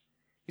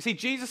 You see,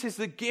 Jesus is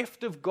the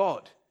gift of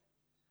God.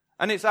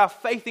 And it's our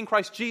faith in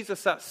Christ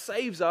Jesus that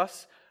saves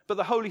us, but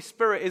the Holy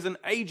Spirit is an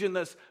agent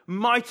that's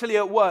mightily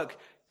at work,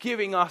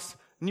 giving us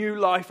new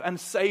life and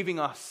saving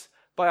us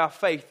by our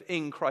faith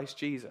in Christ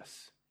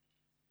Jesus.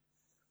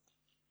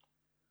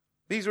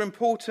 These are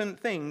important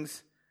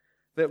things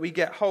that we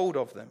get hold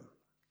of them.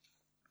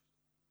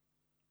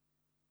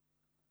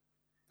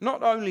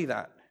 Not only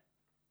that,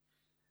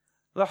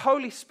 the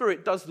Holy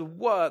Spirit does the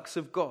works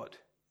of God.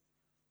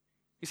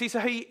 You see, so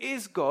he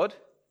is God.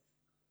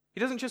 He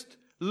doesn't just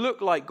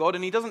look like God,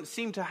 and he doesn't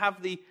seem to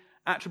have the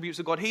attributes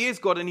of God. He is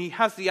God, and he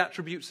has the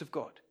attributes of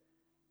God.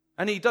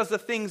 And he does the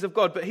things of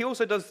God, but he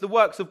also does the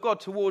works of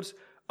God towards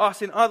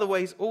us in other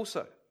ways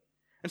also.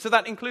 And so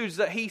that includes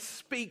that he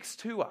speaks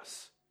to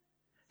us.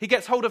 He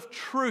gets hold of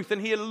truth,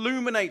 and he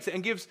illuminates it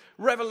and gives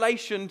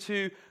revelation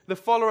to the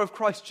follower of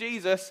Christ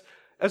Jesus.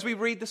 As we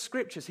read the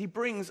scriptures, he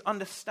brings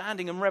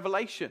understanding and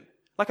revelation.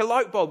 Like a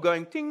light bulb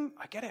going, ding,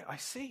 I get it, I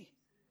see.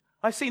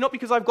 I see, not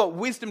because I've got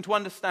wisdom to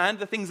understand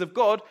the things of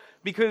God,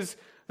 because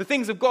the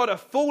things of God are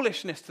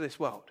foolishness to this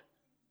world.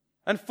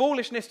 And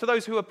foolishness to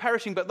those who are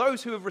perishing, but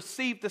those who have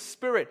received the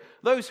Spirit,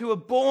 those who are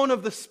born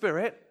of the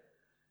Spirit,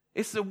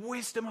 it's the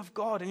wisdom of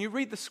God. And you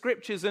read the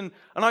scriptures, and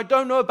I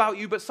don't know about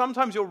you, but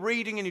sometimes you're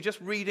reading and you're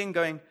just reading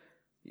going,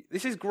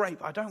 this is great,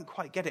 but I don't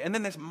quite get it. And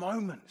then there's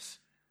moments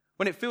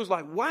when it feels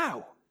like,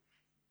 wow,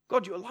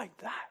 God, you're like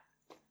that.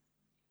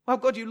 Well,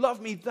 God, you love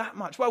me that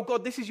much. Well,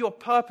 God, this is your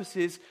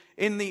purposes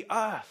in the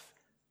earth.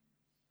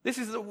 This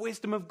is the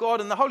wisdom of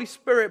God, and the Holy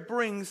Spirit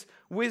brings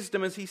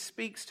wisdom as he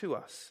speaks to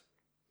us.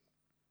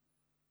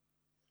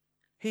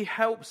 He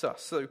helps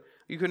us. So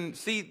you can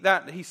see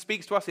that he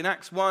speaks to us in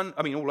Acts 1,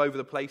 all over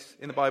the place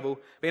in the Bible.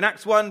 But in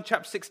Acts 1,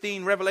 chapter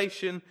 16,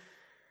 Revelation,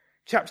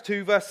 chapter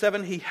 2, verse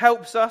 7, he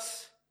helps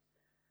us.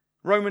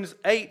 Romans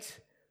 8,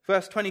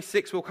 verse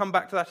 26, we'll come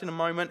back to that in a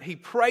moment. He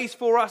prays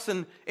for us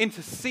and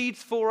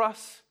intercedes for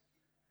us.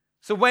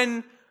 So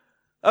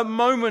at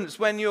moments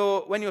when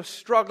you're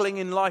struggling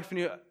in life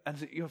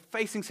and you're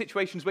facing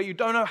situations where you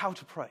don't know how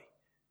to pray,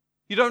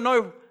 you don't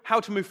know how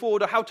to move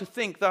forward or how to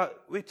think, that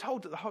we're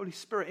told that the Holy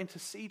Spirit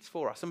intercedes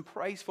for us and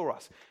prays for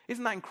us.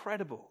 Isn't that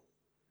incredible?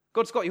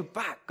 God's got your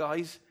back,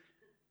 guys.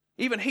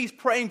 Even he's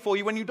praying for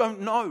you when you don't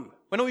know.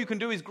 When all you can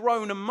do is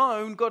groan and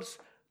moan, God's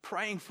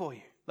praying for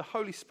you. The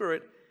Holy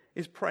Spirit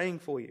is praying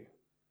for you.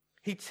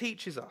 He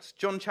teaches us,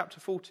 John chapter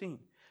 14.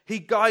 He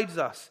guides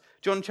us,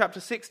 John chapter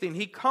 16.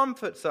 He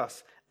comforts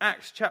us,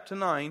 Acts chapter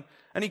 9.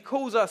 And he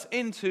calls us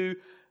into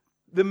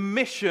the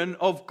mission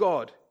of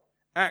God,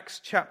 Acts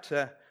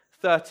chapter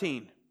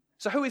 13.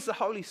 So who is the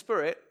Holy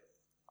Spirit?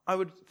 I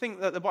would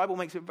think that the Bible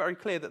makes it very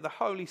clear that the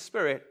Holy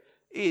Spirit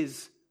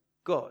is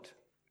God.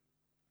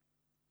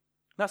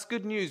 That's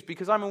good news,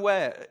 because I'm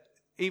aware,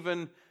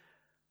 even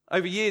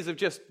over years of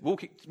just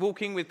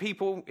walking with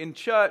people in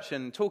church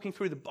and talking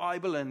through the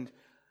Bible and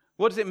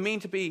what does it mean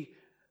to be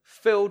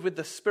filled with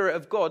the Spirit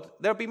of God,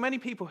 there'll be many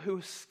people who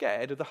are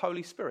scared of the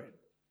Holy Spirit.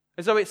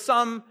 As though it's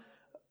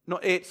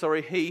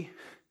he.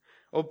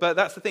 But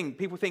that's the thing.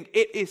 People think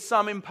it is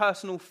some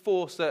impersonal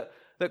force that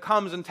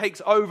comes and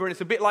takes over, and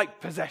it's a bit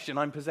like possession.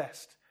 I'm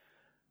possessed.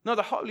 No,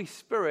 the Holy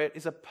Spirit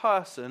is a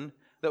person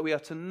that we are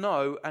to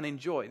know and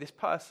enjoy, this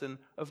person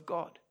of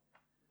God.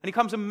 And he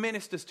comes and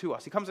ministers to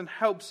us. He comes and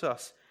helps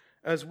us,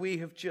 as we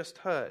have just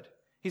heard.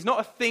 He's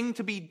not a thing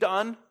to be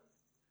done.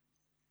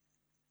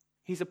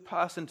 He's a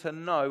person to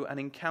know and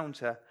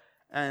encounter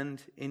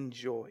and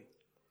enjoy.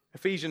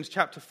 Ephesians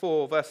chapter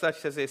 4, verse 30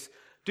 says this,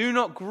 "Do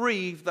not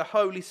grieve the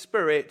Holy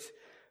Spirit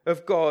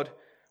of God,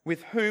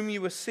 with whom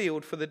you were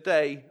sealed for the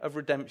day of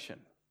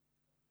redemption."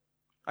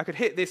 I could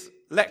hit this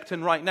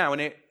lectern right now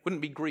and it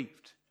wouldn't be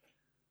grieved.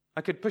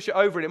 I could push it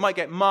over and it might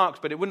get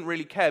marked, but it wouldn't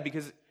really care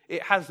because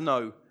it has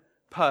no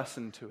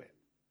person to it.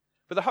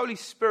 But the Holy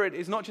Spirit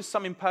is not just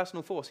some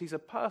impersonal force. He's a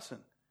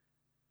person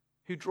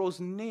who draws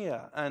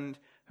near and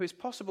who is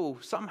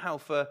possible somehow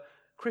for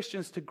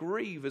Christians to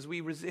grieve as we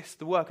resist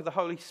the work of the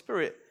Holy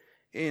Spirit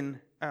in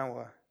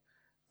our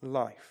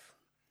life.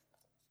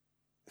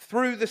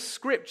 Through the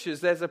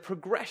scriptures, there's a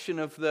progression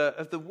of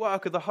the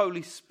work of the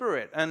Holy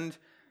Spirit. And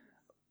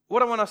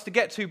what I want us to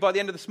get to by the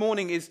end of this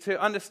morning is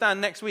to understand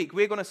next week,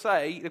 we're going to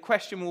say, the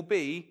question will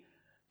be,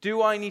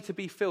 do I need to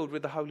be filled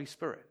with the Holy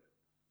Spirit?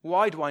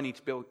 Why do I need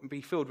to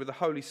be filled with the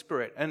Holy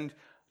Spirit? And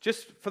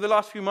just for the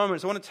last few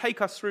moments, I want to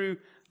take us through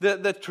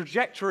the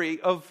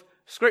trajectory of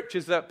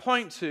scriptures that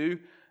point to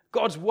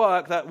God's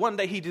work, that one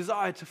day he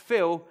desired to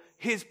fill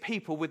his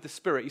people with the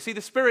Spirit. You see,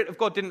 the Spirit of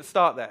God didn't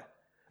start there.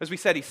 As we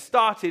said, he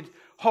started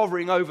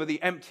hovering over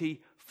the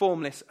empty,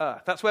 formless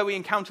earth. That's where we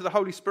encounter the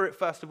Holy Spirit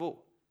first of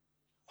all.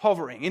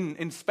 Hovering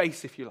in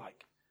space, if you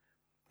like.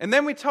 And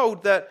then we're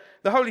told that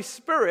the Holy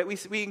Spirit,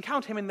 we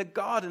encounter him in the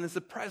garden as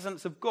the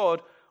presence of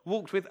God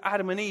walked with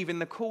Adam and Eve in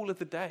the cool of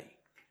the day.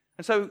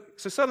 And so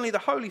suddenly the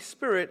Holy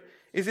Spirit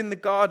is in the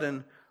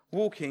garden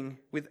walking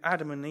with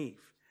Adam and Eve.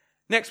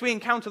 Next, we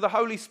encounter the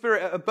Holy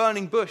Spirit at a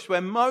burning bush,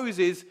 where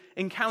Moses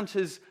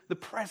encounters the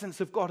presence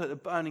of God at the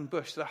burning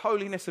bush, the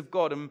holiness of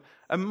God.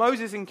 And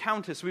Moses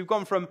encounters, so we've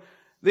gone from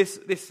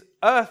this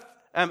earth,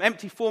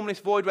 empty, formless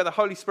void where the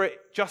Holy Spirit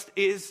just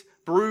is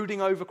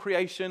brooding over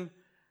creation,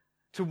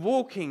 to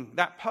walking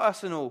that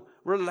personal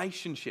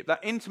relationship, that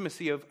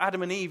intimacy of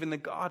Adam and Eve in the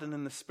garden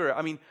and the Spirit.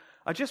 I mean,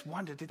 I just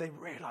wondered, did they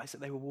realize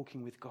that they were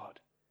walking with God?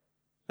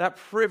 That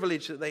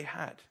privilege that they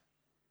had.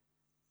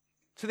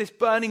 To this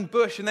burning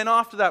bush, and then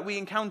after that we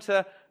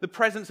encounter the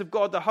presence of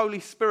God, the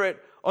Holy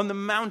Spirit, on the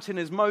mountain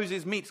as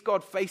Moses meets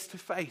God face to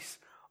face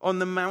on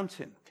the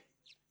mountain.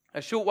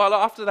 A short while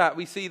after that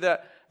we see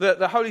that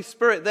the Holy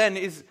Spirit then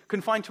is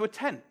confined to a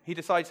tent. He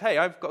decides, hey,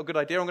 I've got a good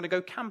idea, I'm going to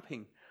go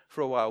camping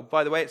for a while.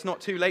 By the way, it's not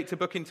too late to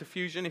book into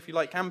Fusion if you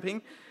like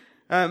camping.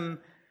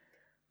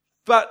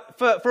 But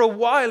for a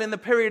while in the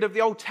period of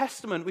the Old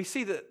Testament, we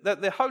see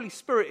that the Holy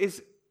Spirit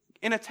is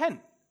in a tent,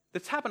 the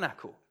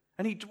tabernacle.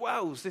 And he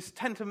dwells, this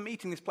tent of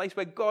meeting, this place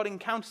where God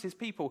encounters his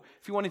people.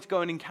 If you wanted to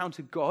go and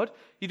encounter God,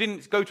 you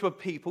didn't go to a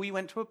people, you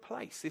went to a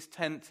place, this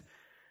tent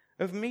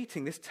of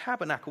meeting, this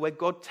tabernacle where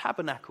God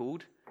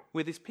tabernacled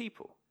with his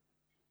people.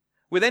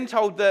 We're then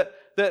told that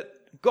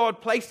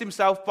God placed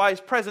himself by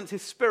his presence,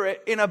 his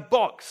Spirit, in a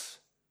box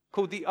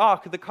called the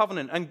Ark of the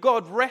Covenant. And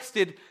God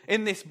rested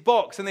in this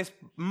box, in this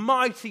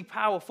mighty,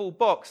 powerful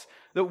box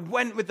that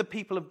went with the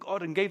people of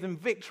God and gave them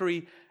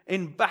victory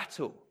in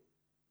battle.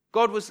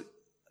 God was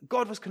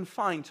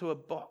confined to a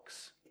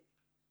box.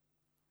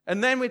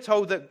 And then we're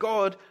told that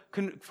God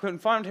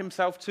confined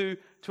himself to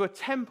a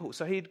temple.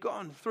 So he'd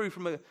gone through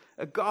from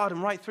a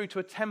garden right through to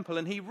a temple,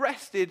 and he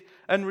rested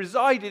and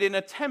resided in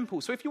a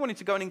temple. So if you wanted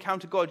to go and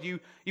encounter God, you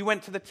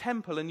went to the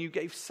temple and you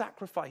gave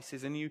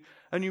sacrifices and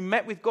you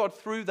met with God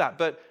through that.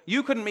 But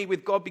you couldn't meet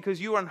with God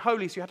because you were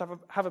unholy, so you had to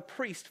have a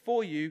priest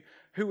for you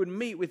who would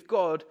meet with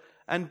God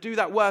and do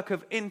that work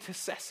of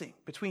intercessing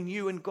between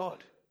you and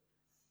God.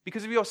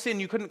 Because of your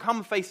sin, you couldn't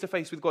come face to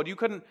face with God. You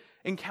couldn't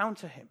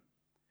encounter him.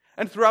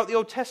 And throughout the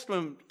Old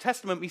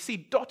Testament, we see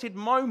dotted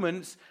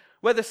moments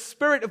where the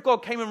Spirit of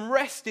God came and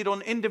rested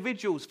on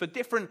individuals for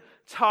different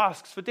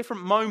tasks, for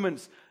different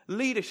moments,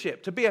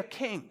 leadership, to be a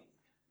king,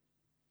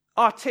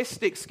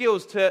 artistic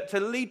skills to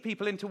lead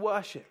people into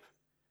worship,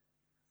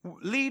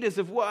 leaders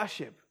of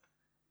worship,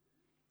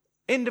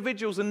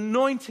 individuals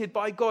anointed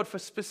by God for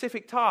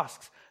specific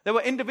tasks. There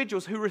were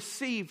individuals who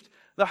received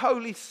the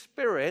Holy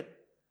Spirit,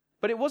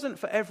 but it wasn't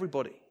for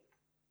everybody.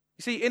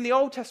 You see, in the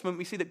Old Testament,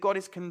 we see that God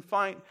is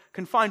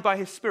confined by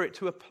his Spirit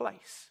to a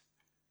place.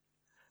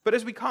 But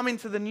as we come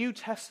into the New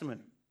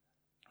Testament,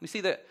 we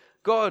see that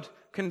God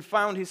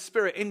confined his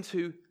Spirit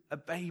into a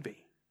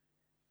baby.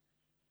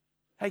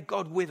 Hey,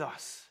 God with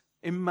us,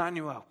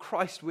 Emmanuel,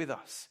 Christ with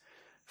us,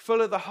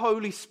 full of the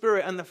Holy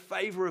Spirit and the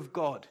favor of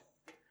God.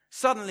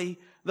 Suddenly,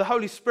 the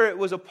Holy Spirit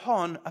was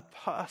upon a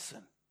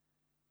person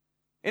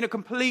in a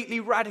completely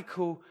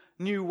radical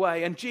new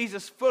way. And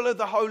Jesus, full of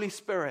the Holy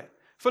Spirit,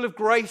 full of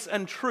grace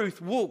and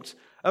truth, walked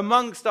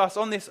amongst us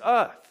on this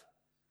earth.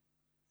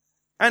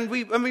 And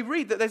we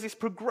read that there's this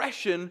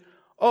progression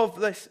of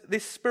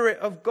this Spirit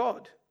of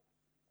God.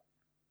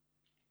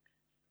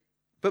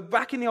 But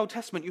back in the Old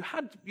Testament, you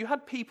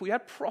had people, you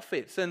had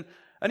prophets, and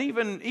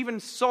even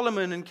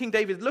Solomon and King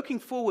David looking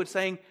forward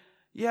saying,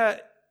 yeah,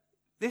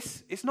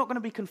 it's not going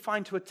to be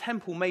confined to a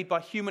temple made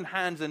by human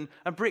hands and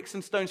bricks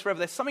and stones forever.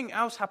 There's something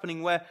else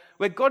happening where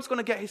God's going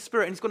to get his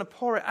Spirit and he's going to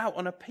pour it out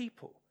on a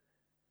people.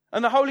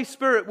 And the Holy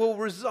Spirit will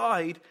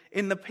reside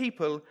in the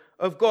people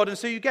of God. And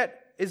so you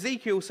get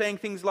Ezekiel saying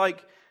things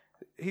like,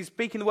 he's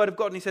speaking the word of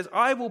God and he says,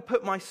 I will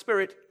put my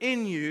Spirit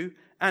in you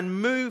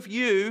and move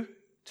you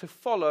to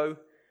follow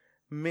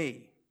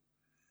me.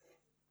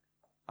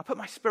 I put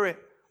my Spirit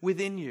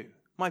within you,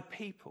 my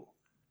people.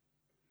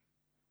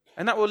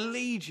 And that will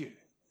lead you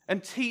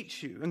and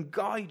teach you and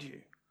guide you.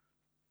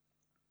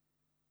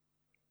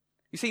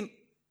 You see,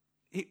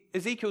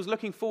 Ezekiel's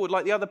looking forward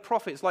like the other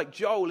prophets, like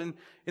Joel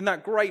in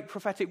that great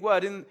prophetic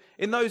word.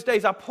 In those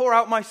days, I'll pour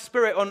out my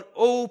Spirit on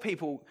all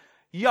people,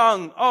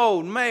 young,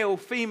 old, male,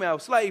 female,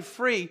 slave,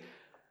 free.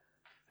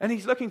 And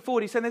he's looking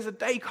forward. He said there's a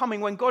day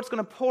coming when God's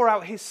going to pour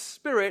out his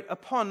Spirit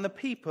upon the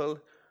people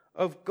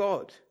of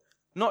God.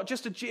 Not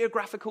just a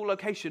geographical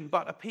location,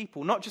 but a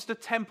people. Not just a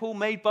temple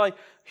made by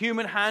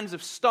human hands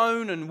of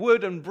stone and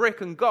wood and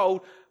brick and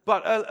gold,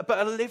 but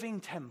a living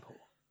temple.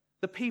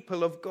 The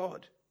people of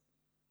God.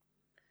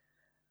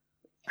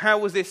 How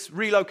was this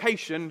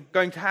relocation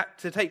going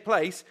to take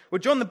place? Well,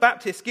 John the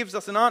Baptist gives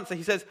us an answer.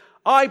 He says,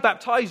 I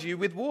baptize you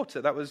with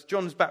water. That was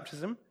John's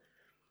baptism.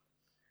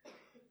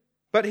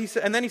 But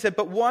then he said,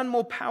 but one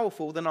more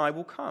powerful than I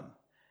will come.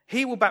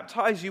 He will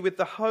baptize you with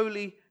the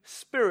Holy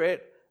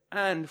Spirit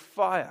and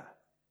fire.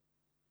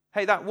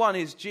 Hey, that one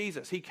is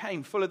Jesus. He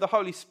came full of the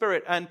Holy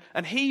Spirit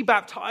and he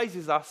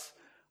baptizes us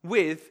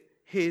with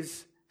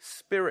his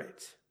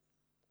Spirit.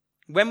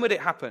 When would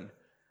it happen?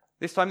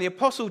 This time the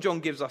Apostle John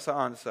gives us an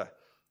answer.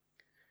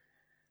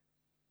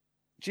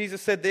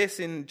 Jesus said this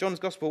in John's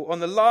Gospel, on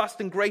the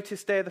last and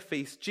greatest day of the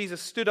feast, Jesus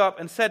stood up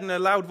and said in a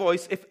loud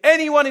voice, if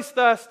anyone is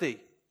thirsty,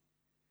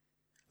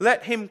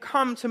 let him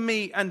come to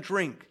me and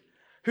drink.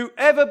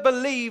 Whoever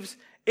believes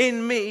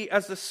in me,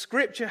 as the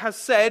scripture has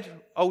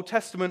said, Old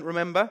Testament,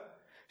 remember,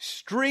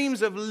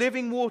 streams of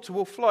living water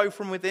will flow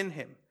from within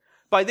him.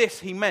 By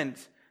this he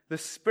meant the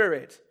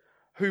Spirit,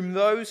 whom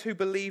those who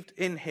believed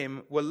in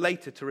him were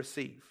later to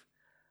receive.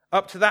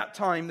 Up to that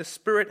time, the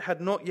Spirit had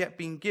not yet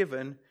been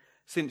given,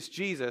 since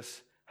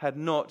Jesus had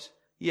not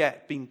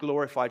yet been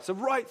glorified. So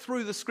right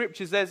through the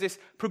scriptures, there's this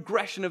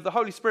progression of the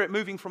Holy Spirit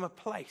moving from a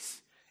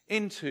place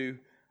into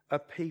a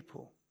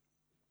people.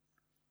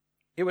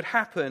 It would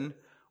happen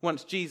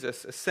once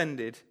Jesus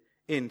ascended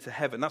into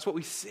heaven. That's what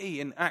we see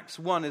in Acts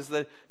 1 as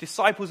the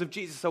disciples of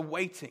Jesus are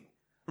waiting.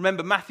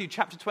 Remember Matthew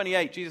chapter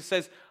 28, Jesus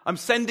says, I'm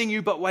sending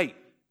you, but wait.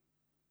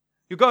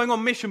 You're going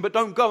on mission, but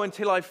don't go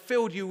until I've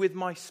filled you with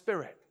my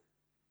Spirit.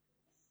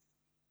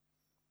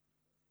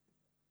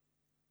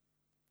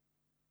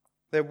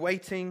 They're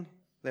waiting,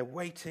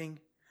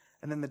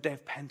 and then the day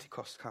of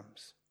Pentecost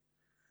comes.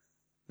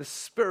 The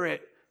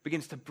Spirit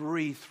begins to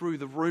breathe through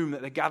the room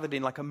that they're gathered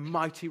in like a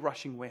mighty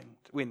rushing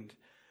wind.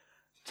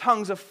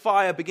 Tongues of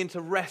fire begin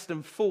to rest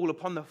and fall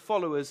upon the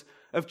followers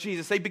of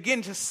Jesus. They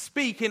begin to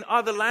speak in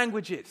other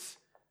languages.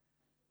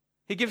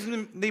 He gives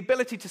them the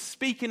ability to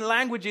speak in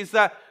languages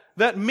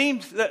that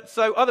means that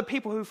so other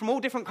people who from all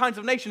different kinds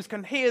of nations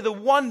can hear the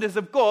wonders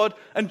of God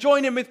and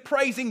join in with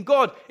praising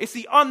God. It's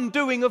the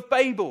undoing of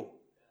Babel.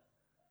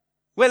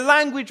 Where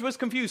language was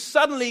confused,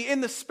 suddenly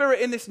in the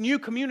Spirit, in this new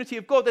community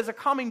of God, there's a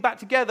coming back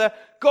together.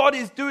 God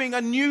is doing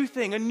a new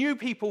thing, a new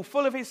people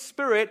full of His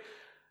Spirit,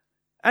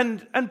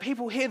 and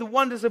people hear the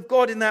wonders of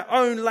God in their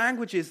own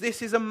languages.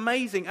 This is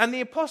amazing. And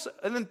the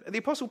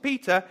Apostle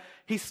Peter,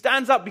 he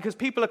stands up because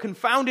people are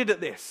confounded at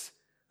this.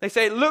 They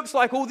say, it looks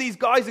like all these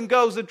guys and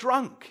girls are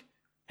drunk.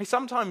 Hey,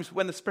 sometimes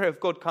when the Spirit of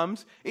God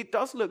comes, it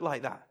does look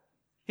like that.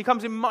 He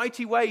comes in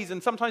mighty ways,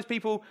 and sometimes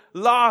people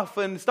laugh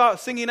and start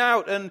singing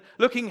out and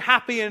looking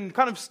happy and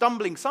kind of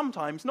stumbling.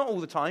 Sometimes, not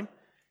all the time.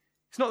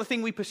 It's not the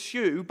thing we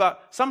pursue,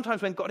 but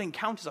sometimes when God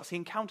encounters us, He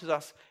encounters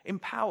us in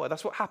power.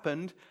 That's what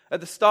happened at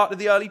the start of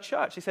the early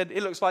church. He said,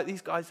 it looks like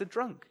these guys are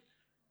drunk.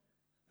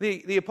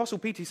 The Apostle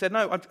Peter said,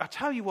 no, I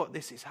tell you what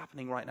this is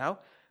happening right now.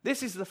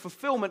 This is the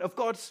fulfillment of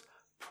God's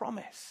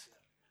promise.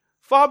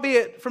 Far be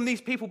it from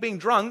these people being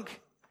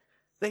drunk,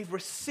 they've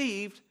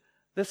received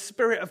the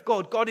Spirit of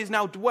God. God is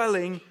now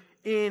dwelling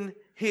in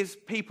His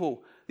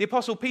people. The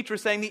Apostle Peter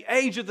is saying the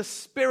age of the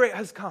Spirit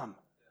has come.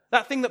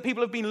 That thing that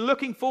people have been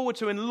looking forward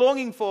to and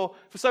longing for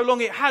so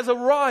long, it has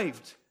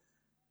arrived.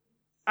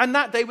 And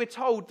that day we're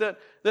told that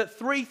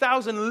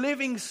 3,000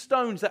 living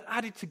stones are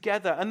added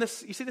together. And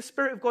this, you see, the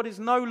Spirit of God is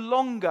no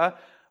longer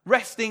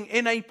resting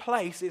in a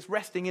place, it's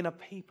resting in a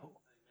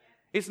people.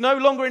 It's no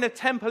longer in a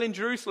temple in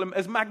Jerusalem,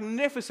 as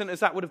magnificent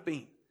as that would have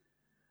been.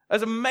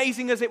 As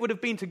amazing as it would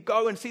have been to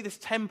go and see this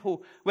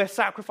temple where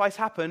sacrifice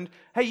happened.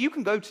 Hey, you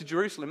can go to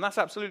Jerusalem. That's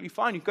absolutely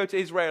fine. You can go to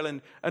Israel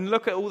and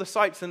look at all the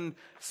sights and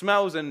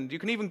smells. And you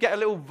can even get a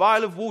little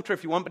vial of water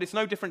if you want, but it's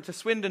no different to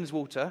Swindon's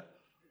water.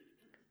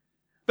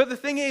 But the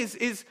thing is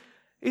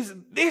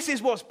this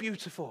is what's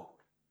beautiful.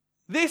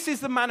 This is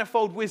the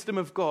manifold wisdom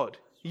of God.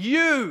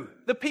 You,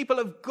 the people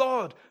of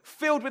God,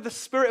 filled with the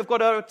Spirit of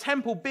God, are a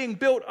temple being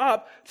built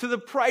up to the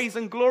praise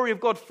and glory of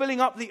God,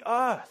 filling up the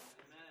earth.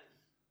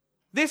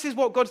 This is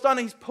what God's done.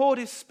 He's poured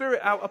His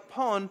Spirit out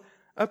upon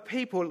a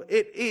people.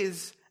 It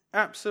is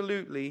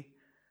absolutely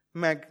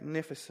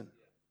magnificent.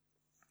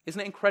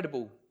 Isn't it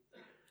incredible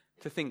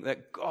to think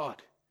that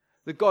God,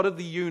 the God of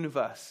the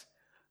universe,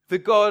 the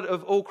God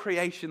of all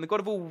creation, the God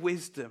of all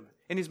wisdom,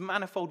 in His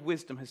manifold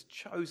wisdom has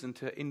chosen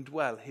to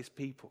indwell His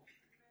people?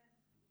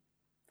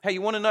 Hey,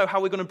 you want to know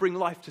how we're going to bring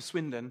life to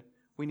Swindon?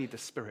 We need the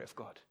Spirit of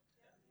God.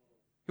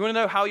 You want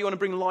to know how you want to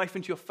bring life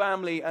into your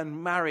family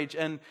and marriage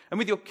and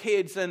with your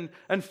kids and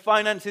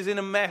finances in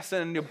a mess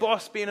and your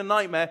boss being a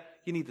nightmare?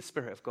 You need the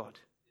Spirit of God.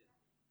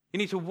 You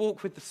need to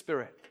walk with the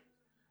Spirit.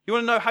 You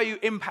want to know how you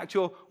impact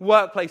your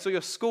workplace or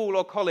your school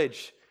or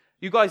college?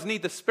 You guys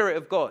need the Spirit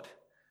of God.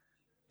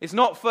 It's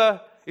not for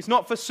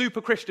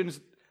super Christians.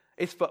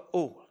 It's for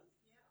all.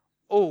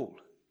 All.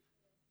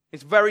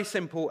 It's very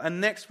simple. And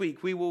next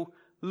week we will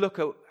look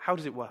at how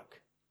does it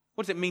work?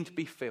 What does it mean to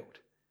be filled?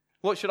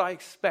 What should I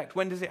expect?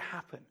 When does it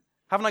happen?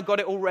 Haven't I got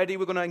it already?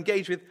 We're going to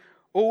engage with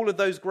all of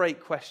those great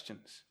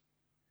questions.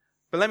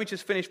 But let me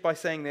just finish by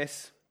saying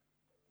this.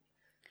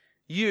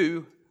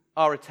 You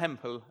are a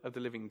temple of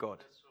the living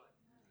God.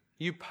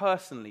 You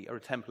personally are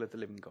a temple of the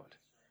living God.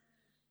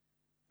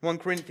 1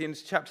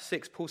 Corinthians chapter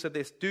 6, Paul said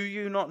this, do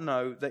you not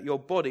know that your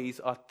bodies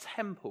are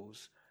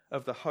temples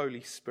of the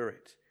Holy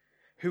Spirit,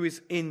 who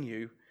is in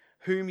you,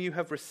 whom you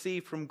have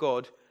received from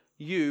God?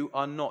 You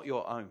are not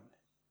your own.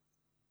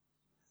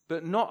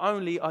 But not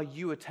only are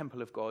you a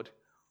temple of God,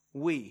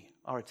 we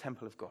are a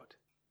temple of God.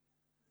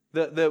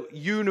 The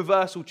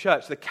universal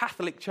church, the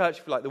Catholic church,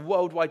 if you like, the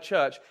worldwide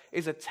church,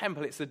 is a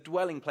temple. It's the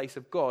dwelling place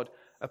of God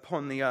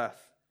upon the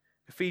earth.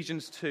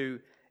 Ephesians 2,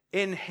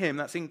 in Him,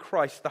 that's in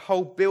Christ, the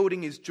whole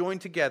building is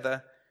joined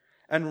together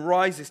and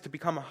rises to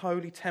become a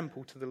holy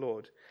temple to the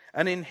Lord.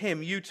 And in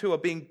him you two are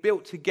being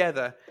built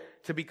together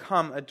to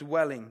become a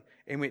dwelling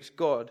in which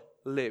God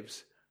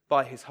lives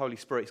by his Holy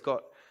Spirit. He's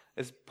got,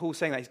 as Paul's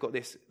saying that, he's got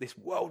this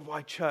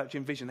worldwide church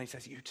in vision. He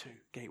says, you too,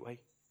 Gateway.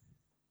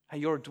 Hey,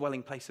 you're a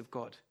dwelling place of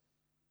God.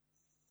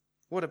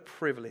 What a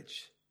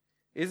privilege.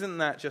 Isn't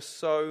that just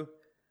so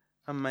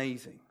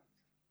amazing?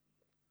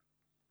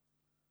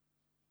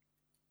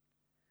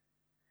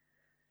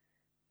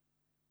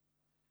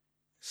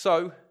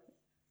 So,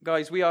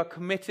 guys, we are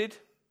committed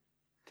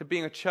to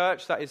being a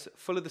church that is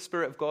full of the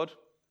Spirit of God.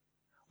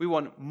 We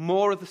want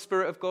more of the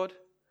Spirit of God.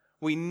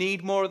 We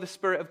need more of the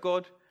Spirit of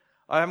God.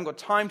 I haven't got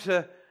time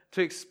to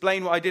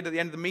explain what I did at the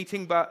end of the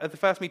meeting, but at the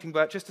first meeting,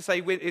 but just to say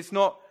it's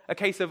not a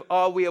case of,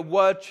 are we a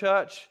word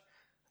church?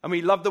 And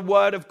we love the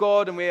Word of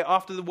God, and we're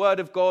after the Word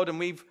of God, and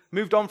we've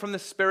moved on from the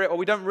Spirit, or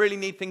we don't really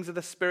need things of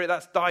the Spirit.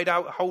 That's died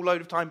out a whole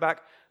load of time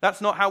back. That's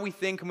not how we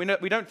think, and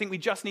we don't think we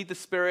just need the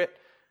Spirit,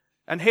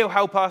 and He'll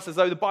help us as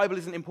though the Bible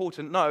isn't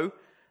important. No,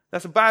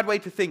 that's a bad way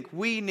to think.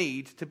 We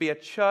need to be a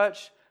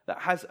church that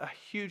has a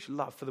huge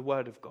love for the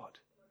Word of God.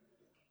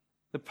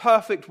 The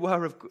perfect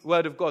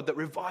Word of God that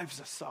revives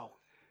the soul,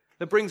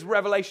 that brings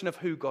revelation of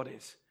who God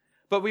is.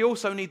 But we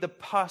also need the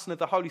person of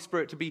the Holy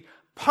Spirit to be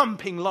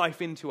pumping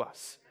life into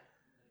us.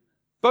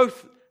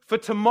 Both for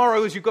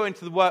tomorrow as you go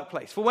into the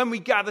workplace, for when we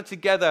gather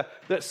together,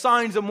 that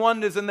signs and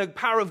wonders and the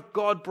power of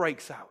God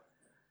breaks out.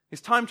 It's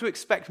time to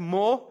expect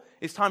more.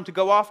 It's time to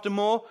go after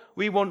more.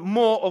 We want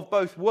more of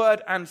both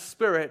Word and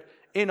Spirit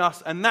in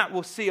us, and that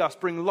will see us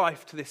bring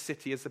life to this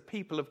city as the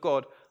people of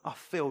God are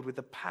filled with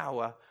the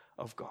power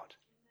of God.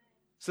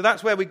 So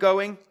that's where we're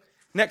going.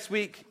 Next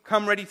week,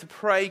 come ready to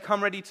pray,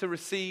 come ready to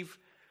receive.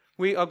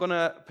 We are going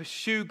to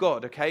pursue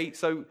God, okay?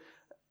 So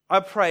I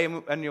pray,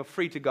 and you're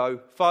free to go.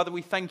 Father,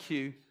 we thank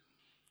you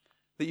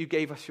that you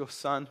gave us your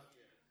Son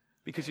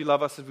because you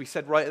love us, as we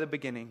said right at the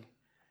beginning.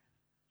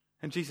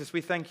 And Jesus,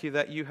 we thank you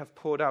that you have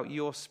poured out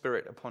your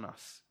Spirit upon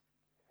us.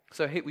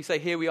 So we say,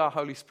 here we are,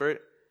 Holy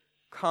Spirit.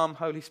 Come,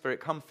 Holy Spirit,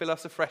 come fill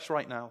us afresh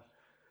right now.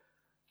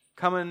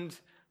 Come and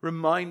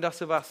remind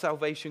us of our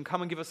salvation.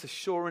 Come and give us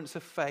assurance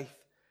of faith.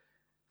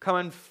 Come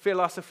and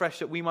fill us afresh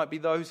that we might be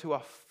those who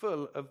are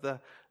full of the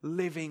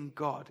living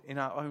God in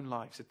our own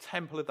lives, a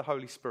temple of the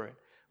Holy Spirit.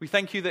 We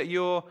thank you that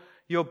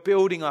you're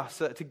building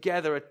us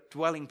together a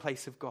dwelling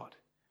place of God,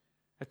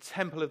 a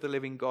temple of the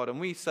living God. And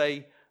we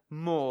say,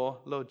 more,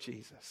 Lord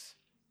Jesus.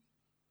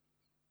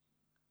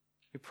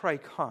 We pray,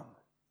 come,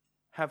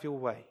 have your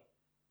way.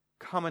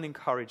 Come and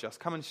encourage us.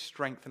 Come and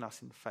strengthen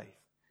us in faith.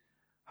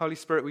 Holy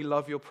Spirit, we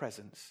love your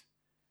presence.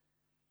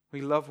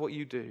 We love what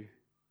you do.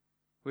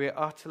 We are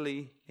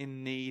utterly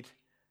in need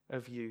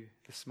of you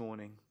this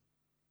morning,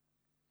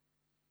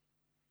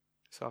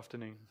 this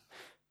afternoon.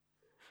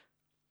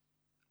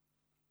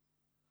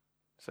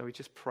 So we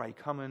just pray,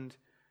 come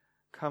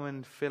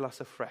and fill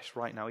us afresh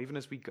right now, even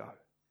as we go,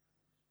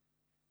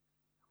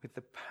 with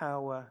the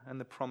power and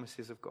the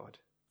promises of God.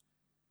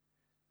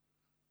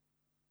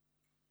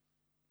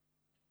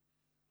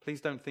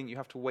 Please don't think you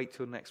have to wait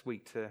till next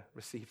week to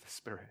receive the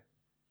Spirit.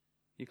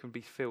 You can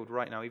be filled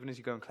right now, even as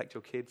you go and collect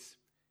your kids,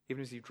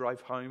 even as you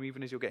drive home,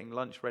 even as you're getting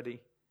lunch ready.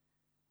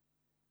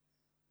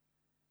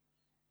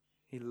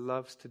 He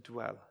loves to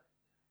dwell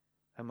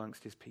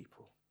amongst his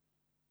people.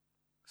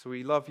 So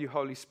we love you,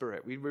 Holy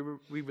Spirit. We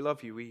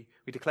love you. We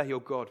declare you're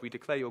God. We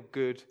declare you're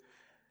good.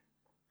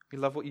 We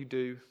love what you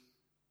do.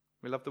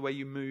 We love the way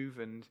you move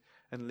and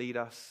lead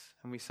us.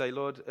 And we say,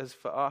 Lord, as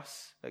for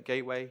us at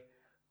Gateway,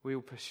 we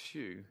will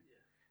pursue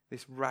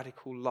this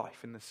radical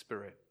life in the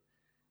Spirit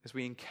as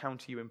we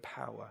encounter you in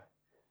power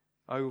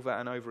over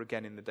and over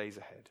again in the days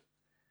ahead.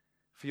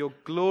 For your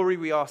glory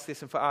we ask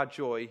this, and for our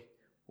joy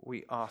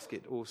we ask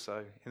it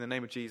also. In the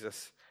name of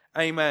Jesus,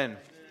 amen.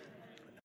 Amen.